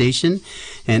support the station,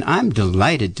 and I'm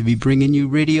delighted to be bringing you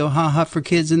Radio Ha-Ha for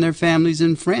kids and their families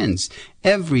and friends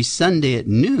every Sunday at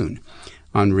noon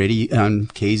on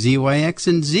KZYX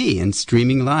and Z, and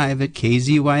streaming live at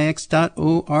kzyx.org.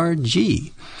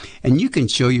 And you can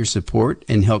show your support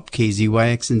and help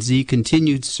KZYX and Z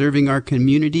continue serving our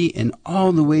community in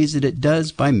all the ways that it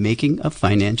does by making a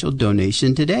financial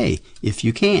donation today, if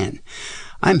you can.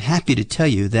 I'm happy to tell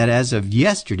you that as of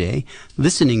yesterday,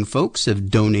 listening folks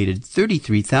have donated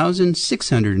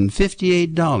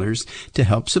 $33,658 to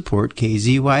help support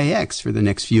KZYX for the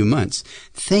next few months.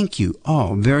 Thank you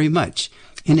all very much.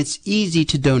 And it's easy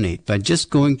to donate by just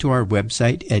going to our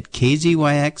website at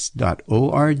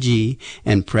kzyx.org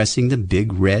and pressing the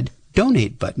big red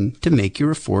donate button to make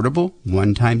your affordable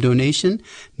one-time donation.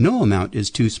 No amount is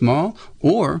too small,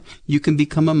 or you can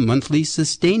become a monthly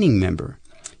sustaining member.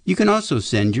 You can also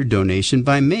send your donation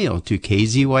by mail to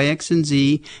KZYX and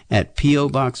Z at P.O.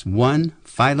 Box 1,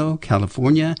 Philo,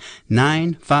 California,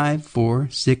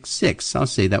 95466. I'll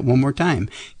say that one more time.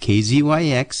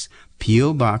 KZYX,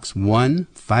 P.O. Box 1,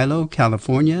 Philo,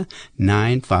 California,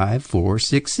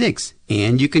 95466.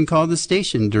 And you can call the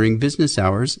station during business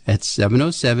hours at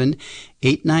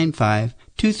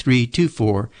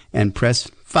 707-895-2324 and press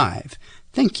 5.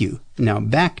 Thank you. Now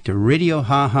back to Radio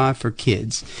Ha-Ha for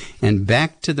kids, and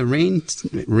back to the rains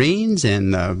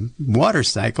and the water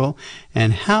cycle.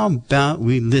 And how about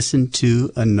we listen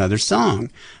to another song?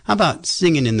 How about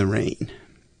Singing in the Rain?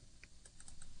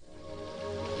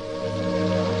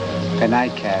 Good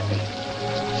night, Kathy.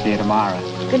 See you tomorrow.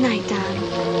 Good night,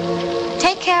 darling.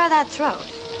 Take care of that throat.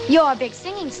 You're a big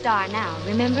singing star now,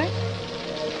 remember?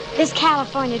 This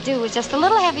California dew is just a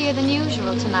little heavier than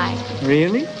usual tonight.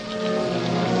 Really?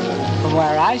 From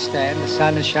where I stand, the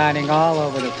sun is shining all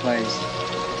over the place.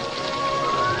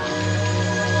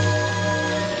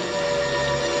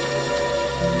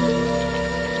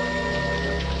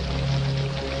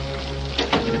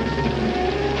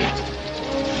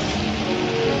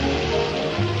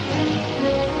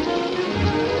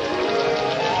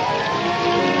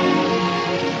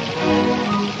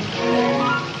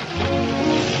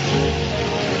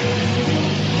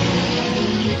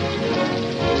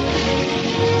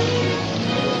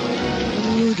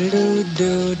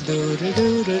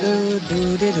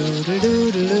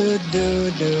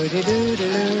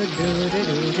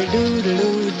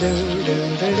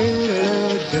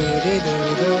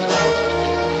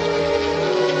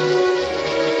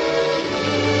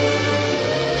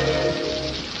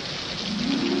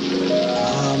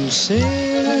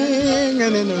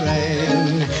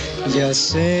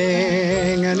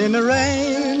 Singing in the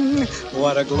rain,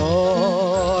 what a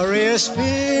glorious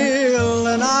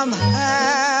feeling. I'm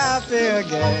happy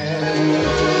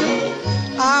again.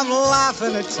 I'm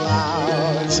laughing at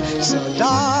clouds so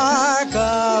dark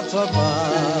up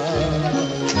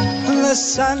above. The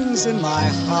sun's in my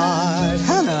heart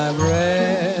and I'm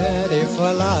ready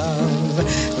for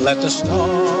love. Let the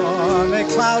stormy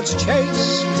clouds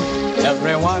chase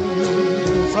everyone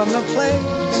from the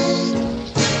place.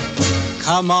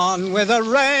 Come on with the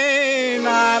rain,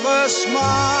 I've a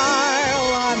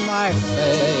smile on my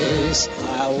face.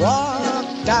 I'll walk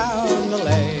down the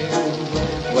lane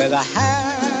with a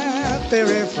happy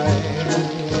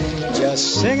refrain,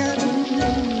 just singing,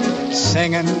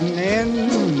 singing in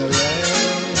the rain,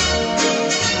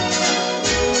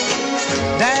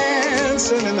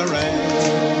 dancing in the rain.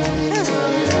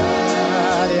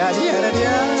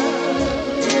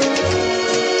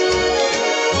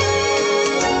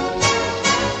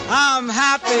 I'm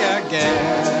happy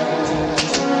again.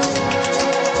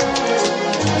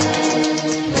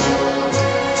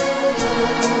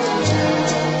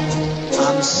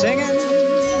 I'm singing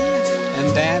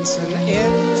and dancing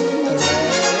in the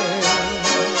rain.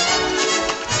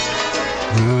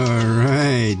 All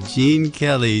right, Gene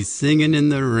Kelly singing in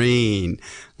the rain.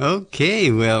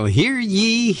 Okay, well, hear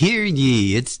ye, hear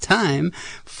ye. It's time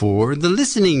for the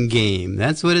listening game.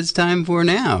 That's what it's time for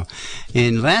now.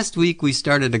 And last week we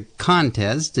started a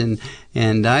contest, and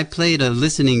I played a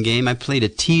listening game. I played a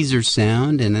teaser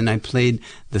sound, and then I played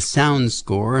the sound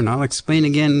score, and I'll explain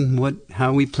again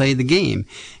how we play the game.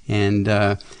 And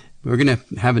we're going to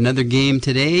have another game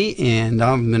today, and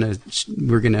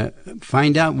we're going to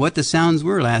find out what the sounds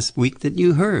were last week that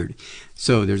you heard.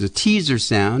 So there's a teaser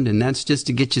sound, and that's just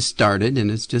to get you started,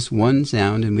 and it's just one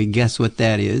sound, and we guess what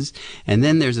that is. And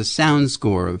then there's a sound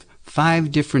score of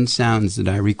 5 different sounds that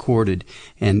I recorded,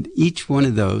 and each one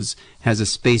of those has a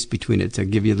space between it to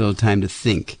give you a little time to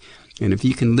think. And if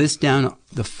you can list down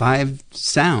the 5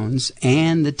 sounds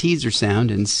and the teaser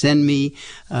sound and send me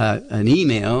an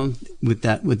email with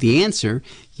the answer,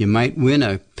 you might win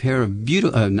a pair of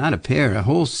a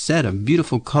whole set of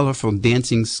beautiful, colorful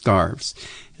dancing scarves.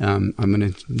 I'm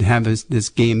going to have this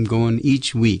game going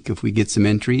each week if we get some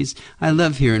entries. I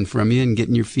love hearing from you and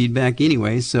getting your feedback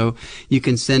anyway, so you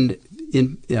can send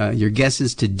in your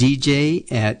guesses to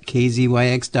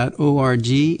dj@kzyx.org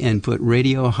and put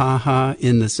Radio Haha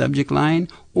in the subject line,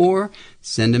 or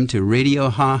send them to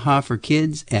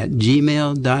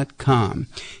radiohahaforkids@gmail.com.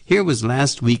 Here was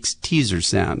last week's teaser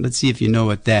sound. Let's see if you know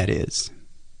what that is.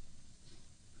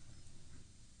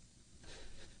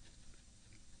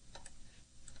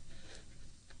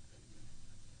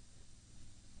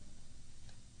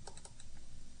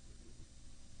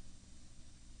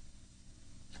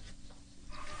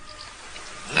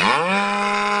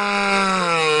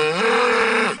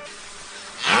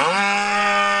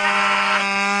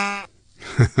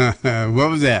 What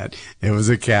was that? It was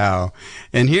a cow.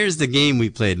 And here's the game we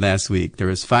played last week. There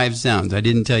was 5 sounds. I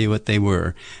didn't tell you what they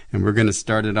were. And we're going to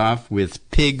start it off with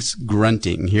pigs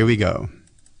grunting. Here we go.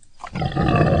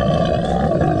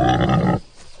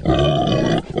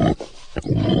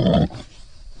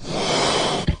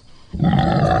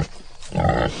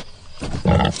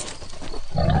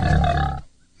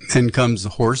 Then comes the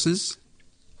horses.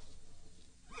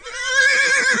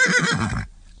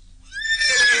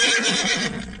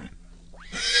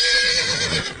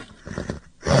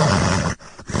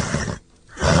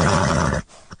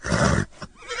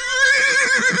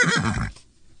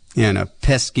 And a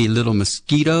pesky little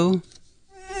mosquito.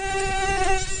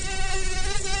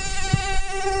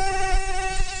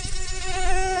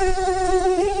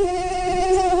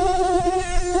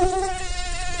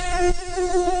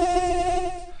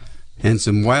 And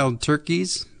some wild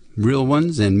turkeys, real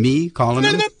ones, and me calling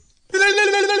them.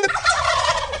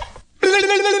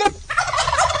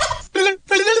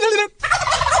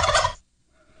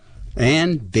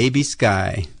 And Baby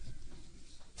Sky.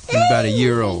 He's about a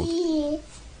year old.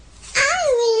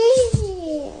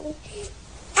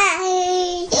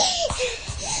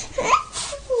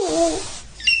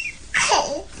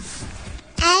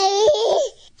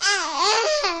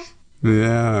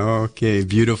 Yeah, okay,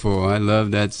 beautiful. I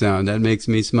love that sound. That makes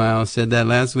me smile. Said that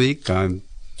last week. I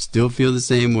still feel the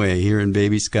same way here in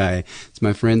Baby Sky. It's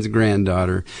my friend's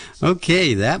granddaughter.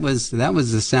 Okay, that was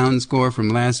the sound score from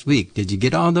last week. Did you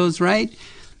get all those right?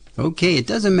 Okay, it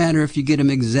doesn't matter if you get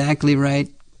them exactly right.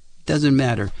 Doesn't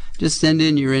matter. Just send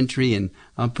in your entry, and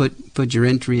I'll put your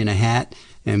entry in a hat,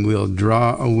 and we'll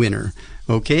draw a winner.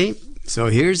 Okay? So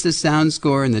here's the sound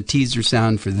score and the teaser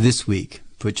sound for this week.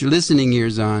 Put your listening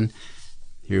ears on.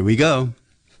 Here we go.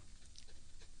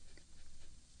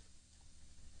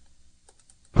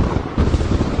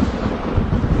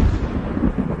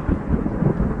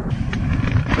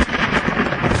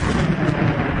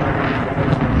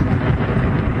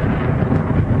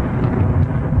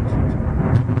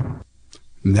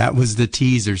 That was the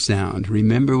teaser sound.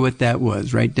 Remember what that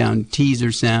was. Write down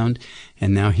teaser sound.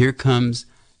 And now here comes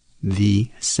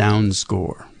the sound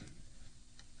score.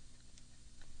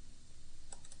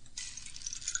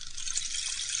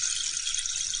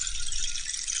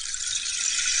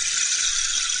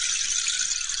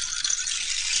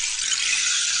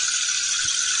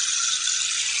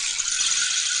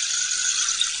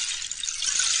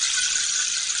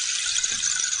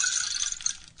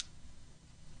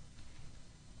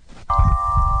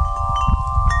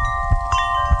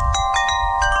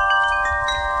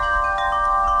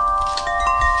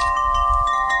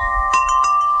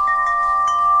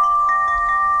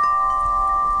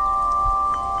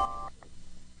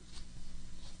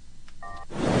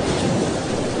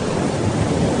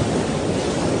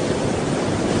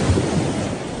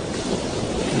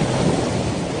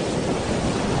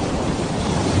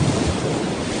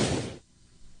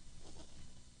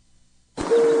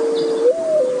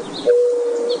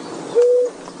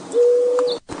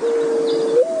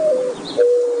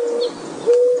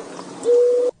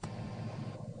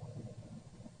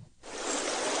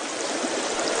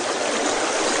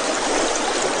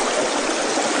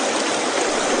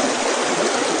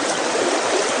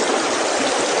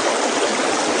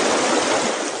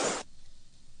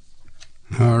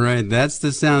 That's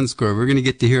the sound score. We're going to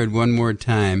get to hear it one more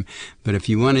time. But if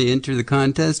you want to enter the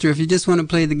contest or if you just want to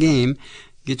play the game,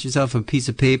 get yourself a piece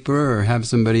of paper or have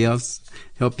somebody else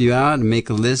help you out and make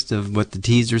a list of what the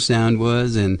teaser sound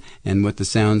was and what the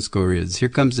sound score is. Here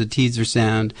comes the teaser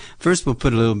sound. First, we'll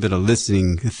put a little bit of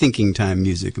listening, thinking time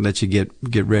music, let you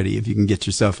get ready. If you can get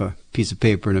yourself a piece of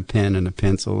paper and a pen and a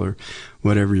pencil or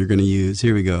whatever you're going to use.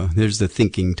 Here we go. There's the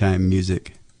thinking time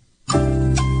music.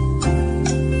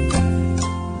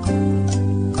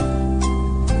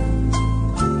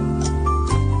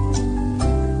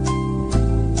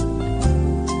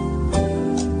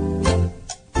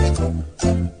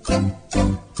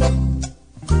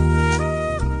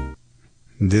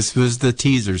 This was the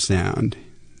teaser sound.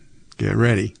 Get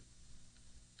ready.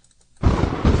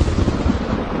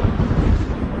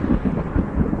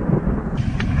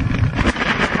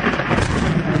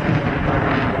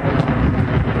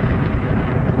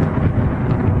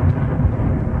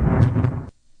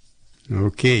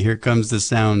 Okay, here comes the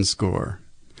sound score.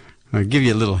 I'll give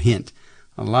you a little hint.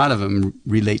 A lot of them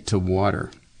relate to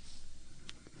water.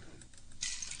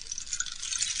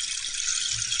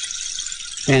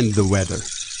 And the weather.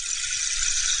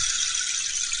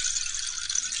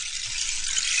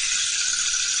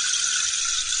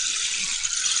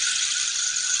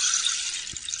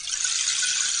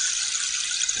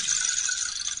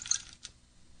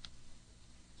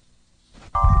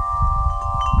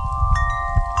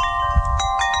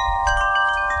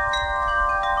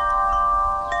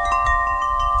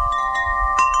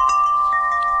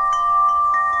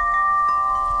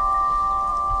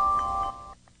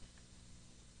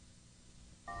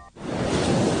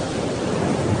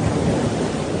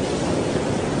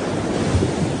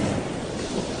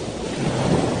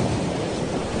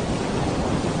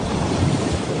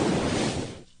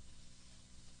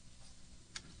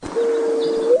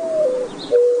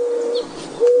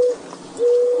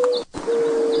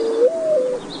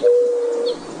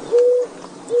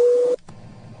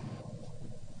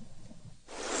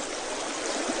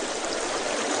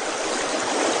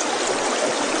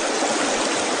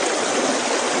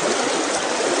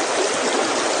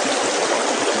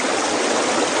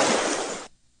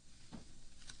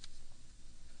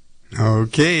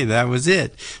 Okay, that was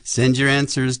it. Send your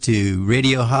answers to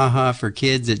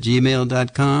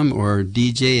radiohahaforkids@gmail.com or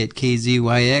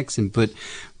dj@kzyx and put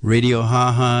Radio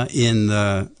Haha in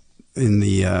the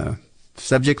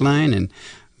subject line, and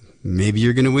maybe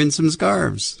you're going to win some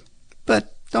scarves.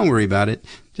 But don't worry about it.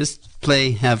 Just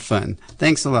play, have fun.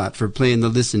 Thanks a lot for playing the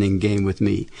listening game with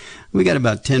me. We got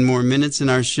about 10 more minutes in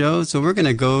our show, so we're going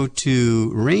to go to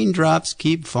Raindrops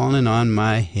Keep Falling on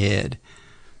My Head.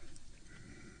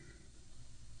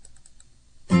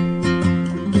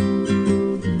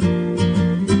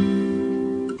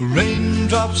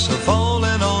 Raindrops are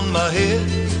falling on my head,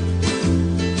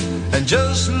 and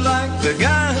just like the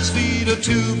guy's feet are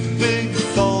too big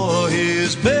for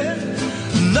his bed,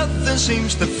 nothing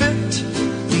seems to fit.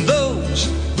 Those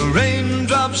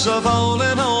raindrops are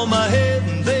falling on my head,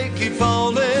 and they keep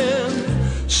falling.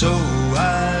 So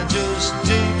I just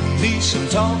did me some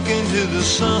talking to the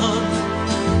sun,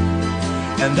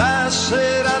 and I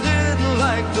said I didn't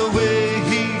like the way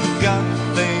he got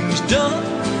things done.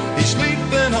 He's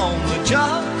sleeping on the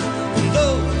job, and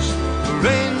those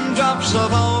raindrops are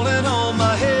falling on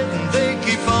my head, and they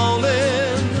keep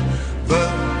falling.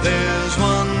 But there's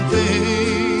one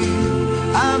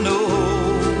thing I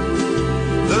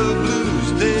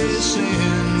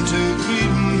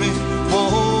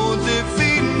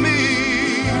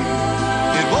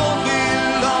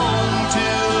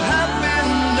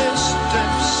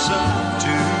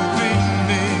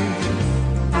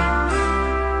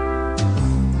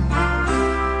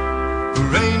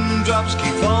Raindrops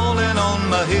keep falling on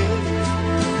my head,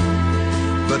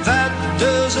 but that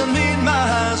doesn't mean my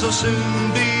eyes will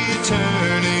soon be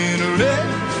turning red.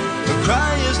 The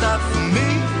cry is not for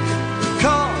me,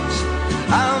 'cause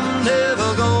I'm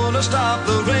never gonna stop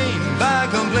the rain by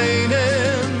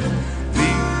complaining,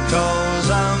 because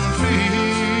I'm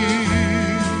free.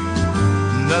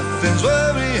 Nothing's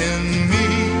worrying me.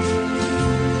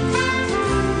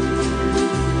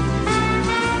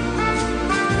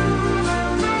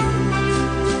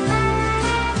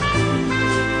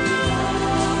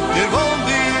 It won't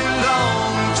be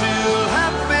long till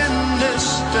happiness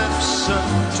steps up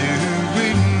to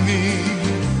greet me.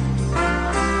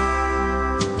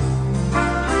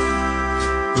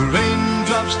 The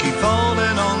raindrops keep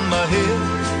falling on my head,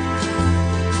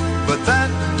 but that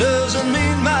doesn't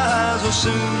mean my eyes will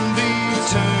soon be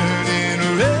turning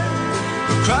red.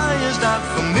 The cry is not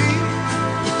for me,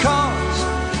 'cause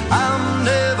I'm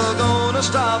never gonna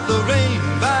stop the rain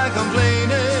by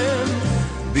complaining,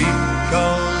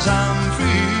 because I'm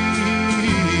free.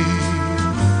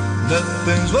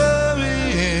 Nothing's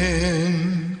worrying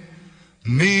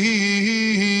me.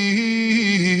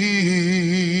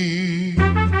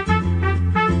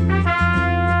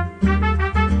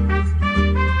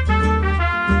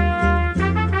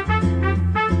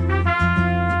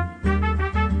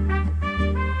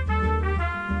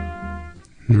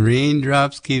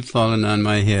 Raindrops keep falling on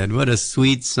my head. What a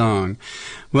sweet song.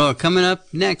 Well, coming up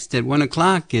next at 1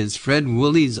 o'clock is Fred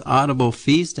Woolley's Audible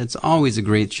Feast. That's always a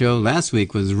great show. Last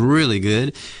week was really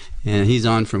good, and he's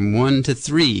on from 1 to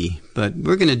 3. But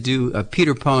we're going to do a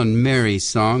Peter, Paul, and Mary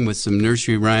song with some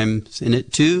nursery rhymes in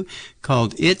it, too,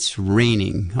 called It's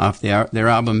Raining, off their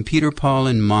album Peter, Paul,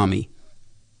 and Mommy.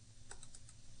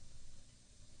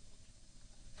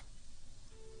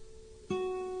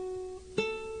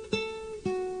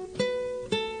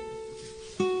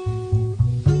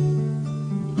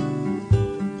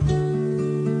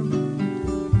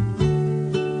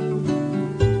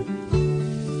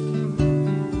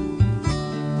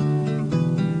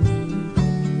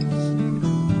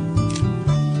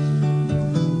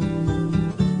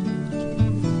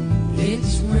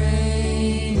 It's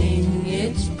raining,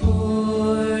 it's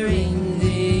pouring,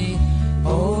 the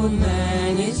old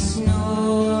man is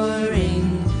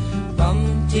snoring,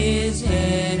 bumped his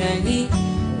head and he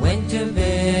went to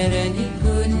bed and he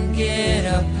couldn't get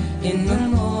up in the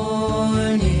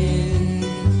morning.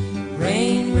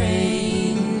 Rain,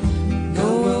 rain,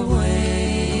 go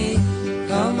away,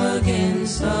 come again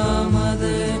some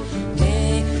other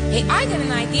day. Hey, I got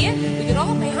an idea. We could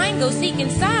all play hide and go seek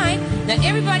inside. Now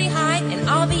everybody hide and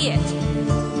I'll be it.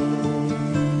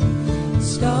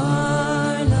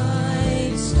 Starlight,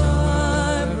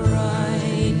 star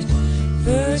bright,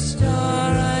 first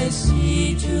star I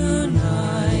see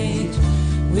tonight.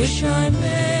 Wish I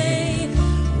may,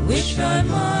 wish I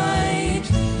might,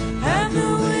 have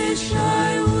the wish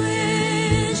I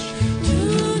wish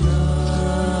tonight.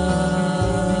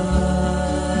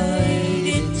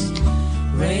 It's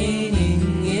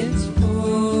raining, it's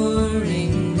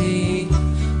pouring, the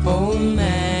old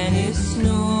man is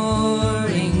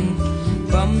snoring,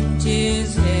 bumped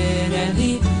his head and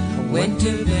he went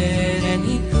to bed and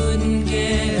he couldn't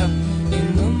get up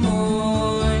in the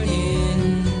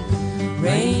morning.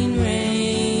 Rain,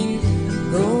 rain,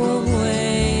 go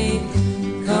away,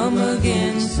 come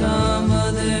again some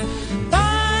other.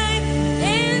 5,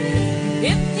 10,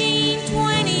 15,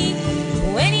 20,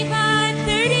 25,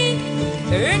 30,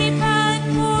 35,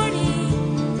 40.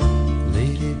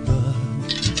 Ladybug,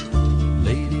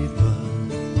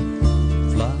 ladybug,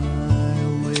 fly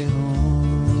away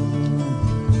home.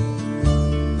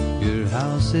 Your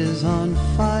house is on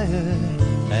fire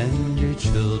and your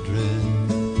children,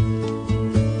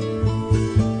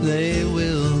 they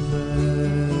will burn.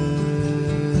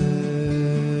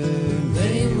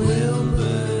 They will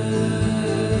burn.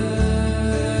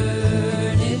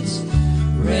 It's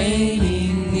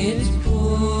raining, it's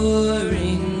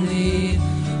pouring, the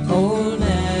old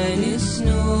man is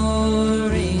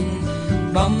snoring,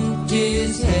 bumped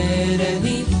his head and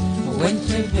he went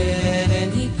to bed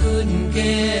and he couldn't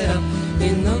get up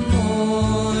in the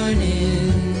morning.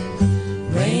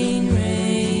 Rain,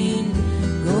 rain,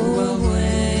 go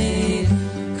away,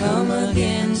 come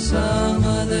again some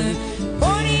other.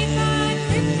 45,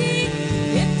 50,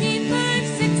 55,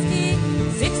 60,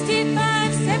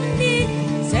 65, 70,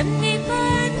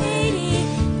 75, 80.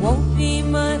 Won't be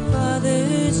my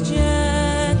father's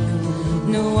Jack,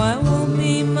 no, I won't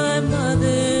be my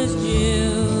mother's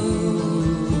Jill.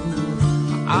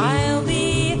 I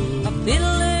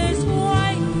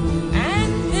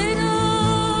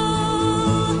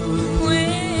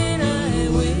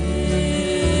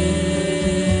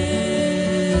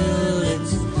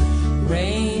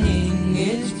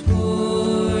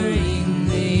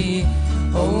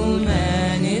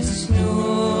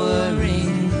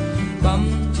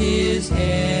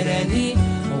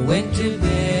went to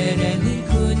bed and he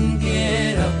couldn't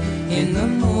get up in the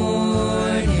morning.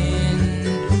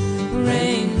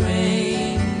 Rain,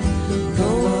 rain,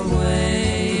 go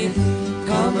away,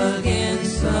 come again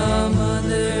some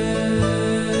other.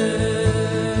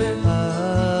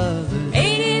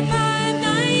 85,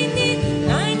 90,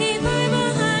 95,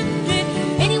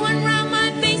 100. Anyone round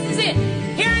my face is it.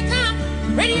 Here I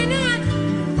come, ready or not.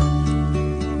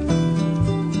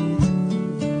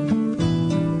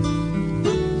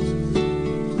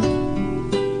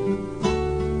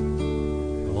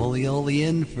 Ollie, Ollie,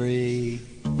 in free.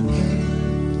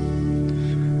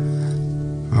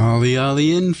 Ollie,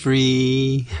 Ollie, in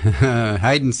free.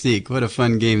 Hide and seek. What a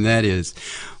fun game that is.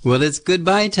 Well, it's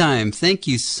goodbye time. Thank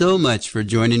you so much for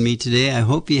joining me today. I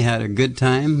hope you had a good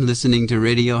time listening to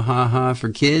Radio Ha Ha for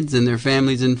kids and their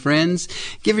families and friends.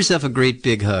 Give yourself a great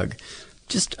big hug.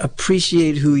 Just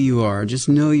appreciate who you are. Just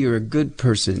know you're a good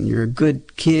person. You're a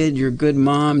good kid. You're a good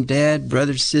mom, dad,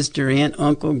 brother, sister, aunt,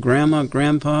 uncle, grandma,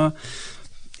 grandpa.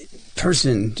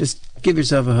 Person. Just give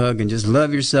yourself a hug and just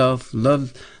love yourself.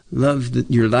 Love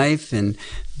your life, and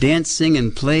dance, sing,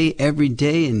 and play every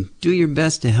day, and do your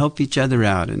best to help each other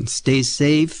out, and stay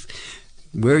safe.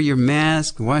 Wear your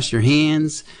mask, wash your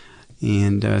hands,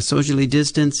 and socially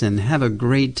distance, and have a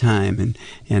great time.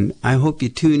 And I hope you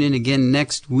tune in again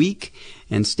next week,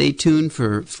 and stay tuned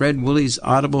for Fred Woolley's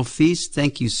Audible Feast.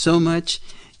 Thank you so much,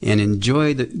 and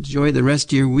enjoy the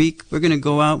rest of your week. We're going to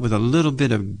go out with a little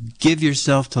bit of Give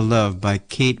Yourself to Love by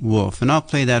Kate Wolf. And I'll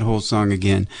play that whole song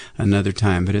again another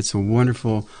time, but it's a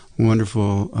wonderful,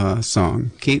 wonderful song.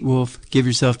 Kate Wolf, Give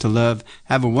Yourself to Love.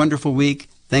 Have a wonderful week.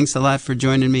 Thanks a lot for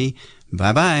joining me.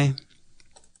 Bye-bye.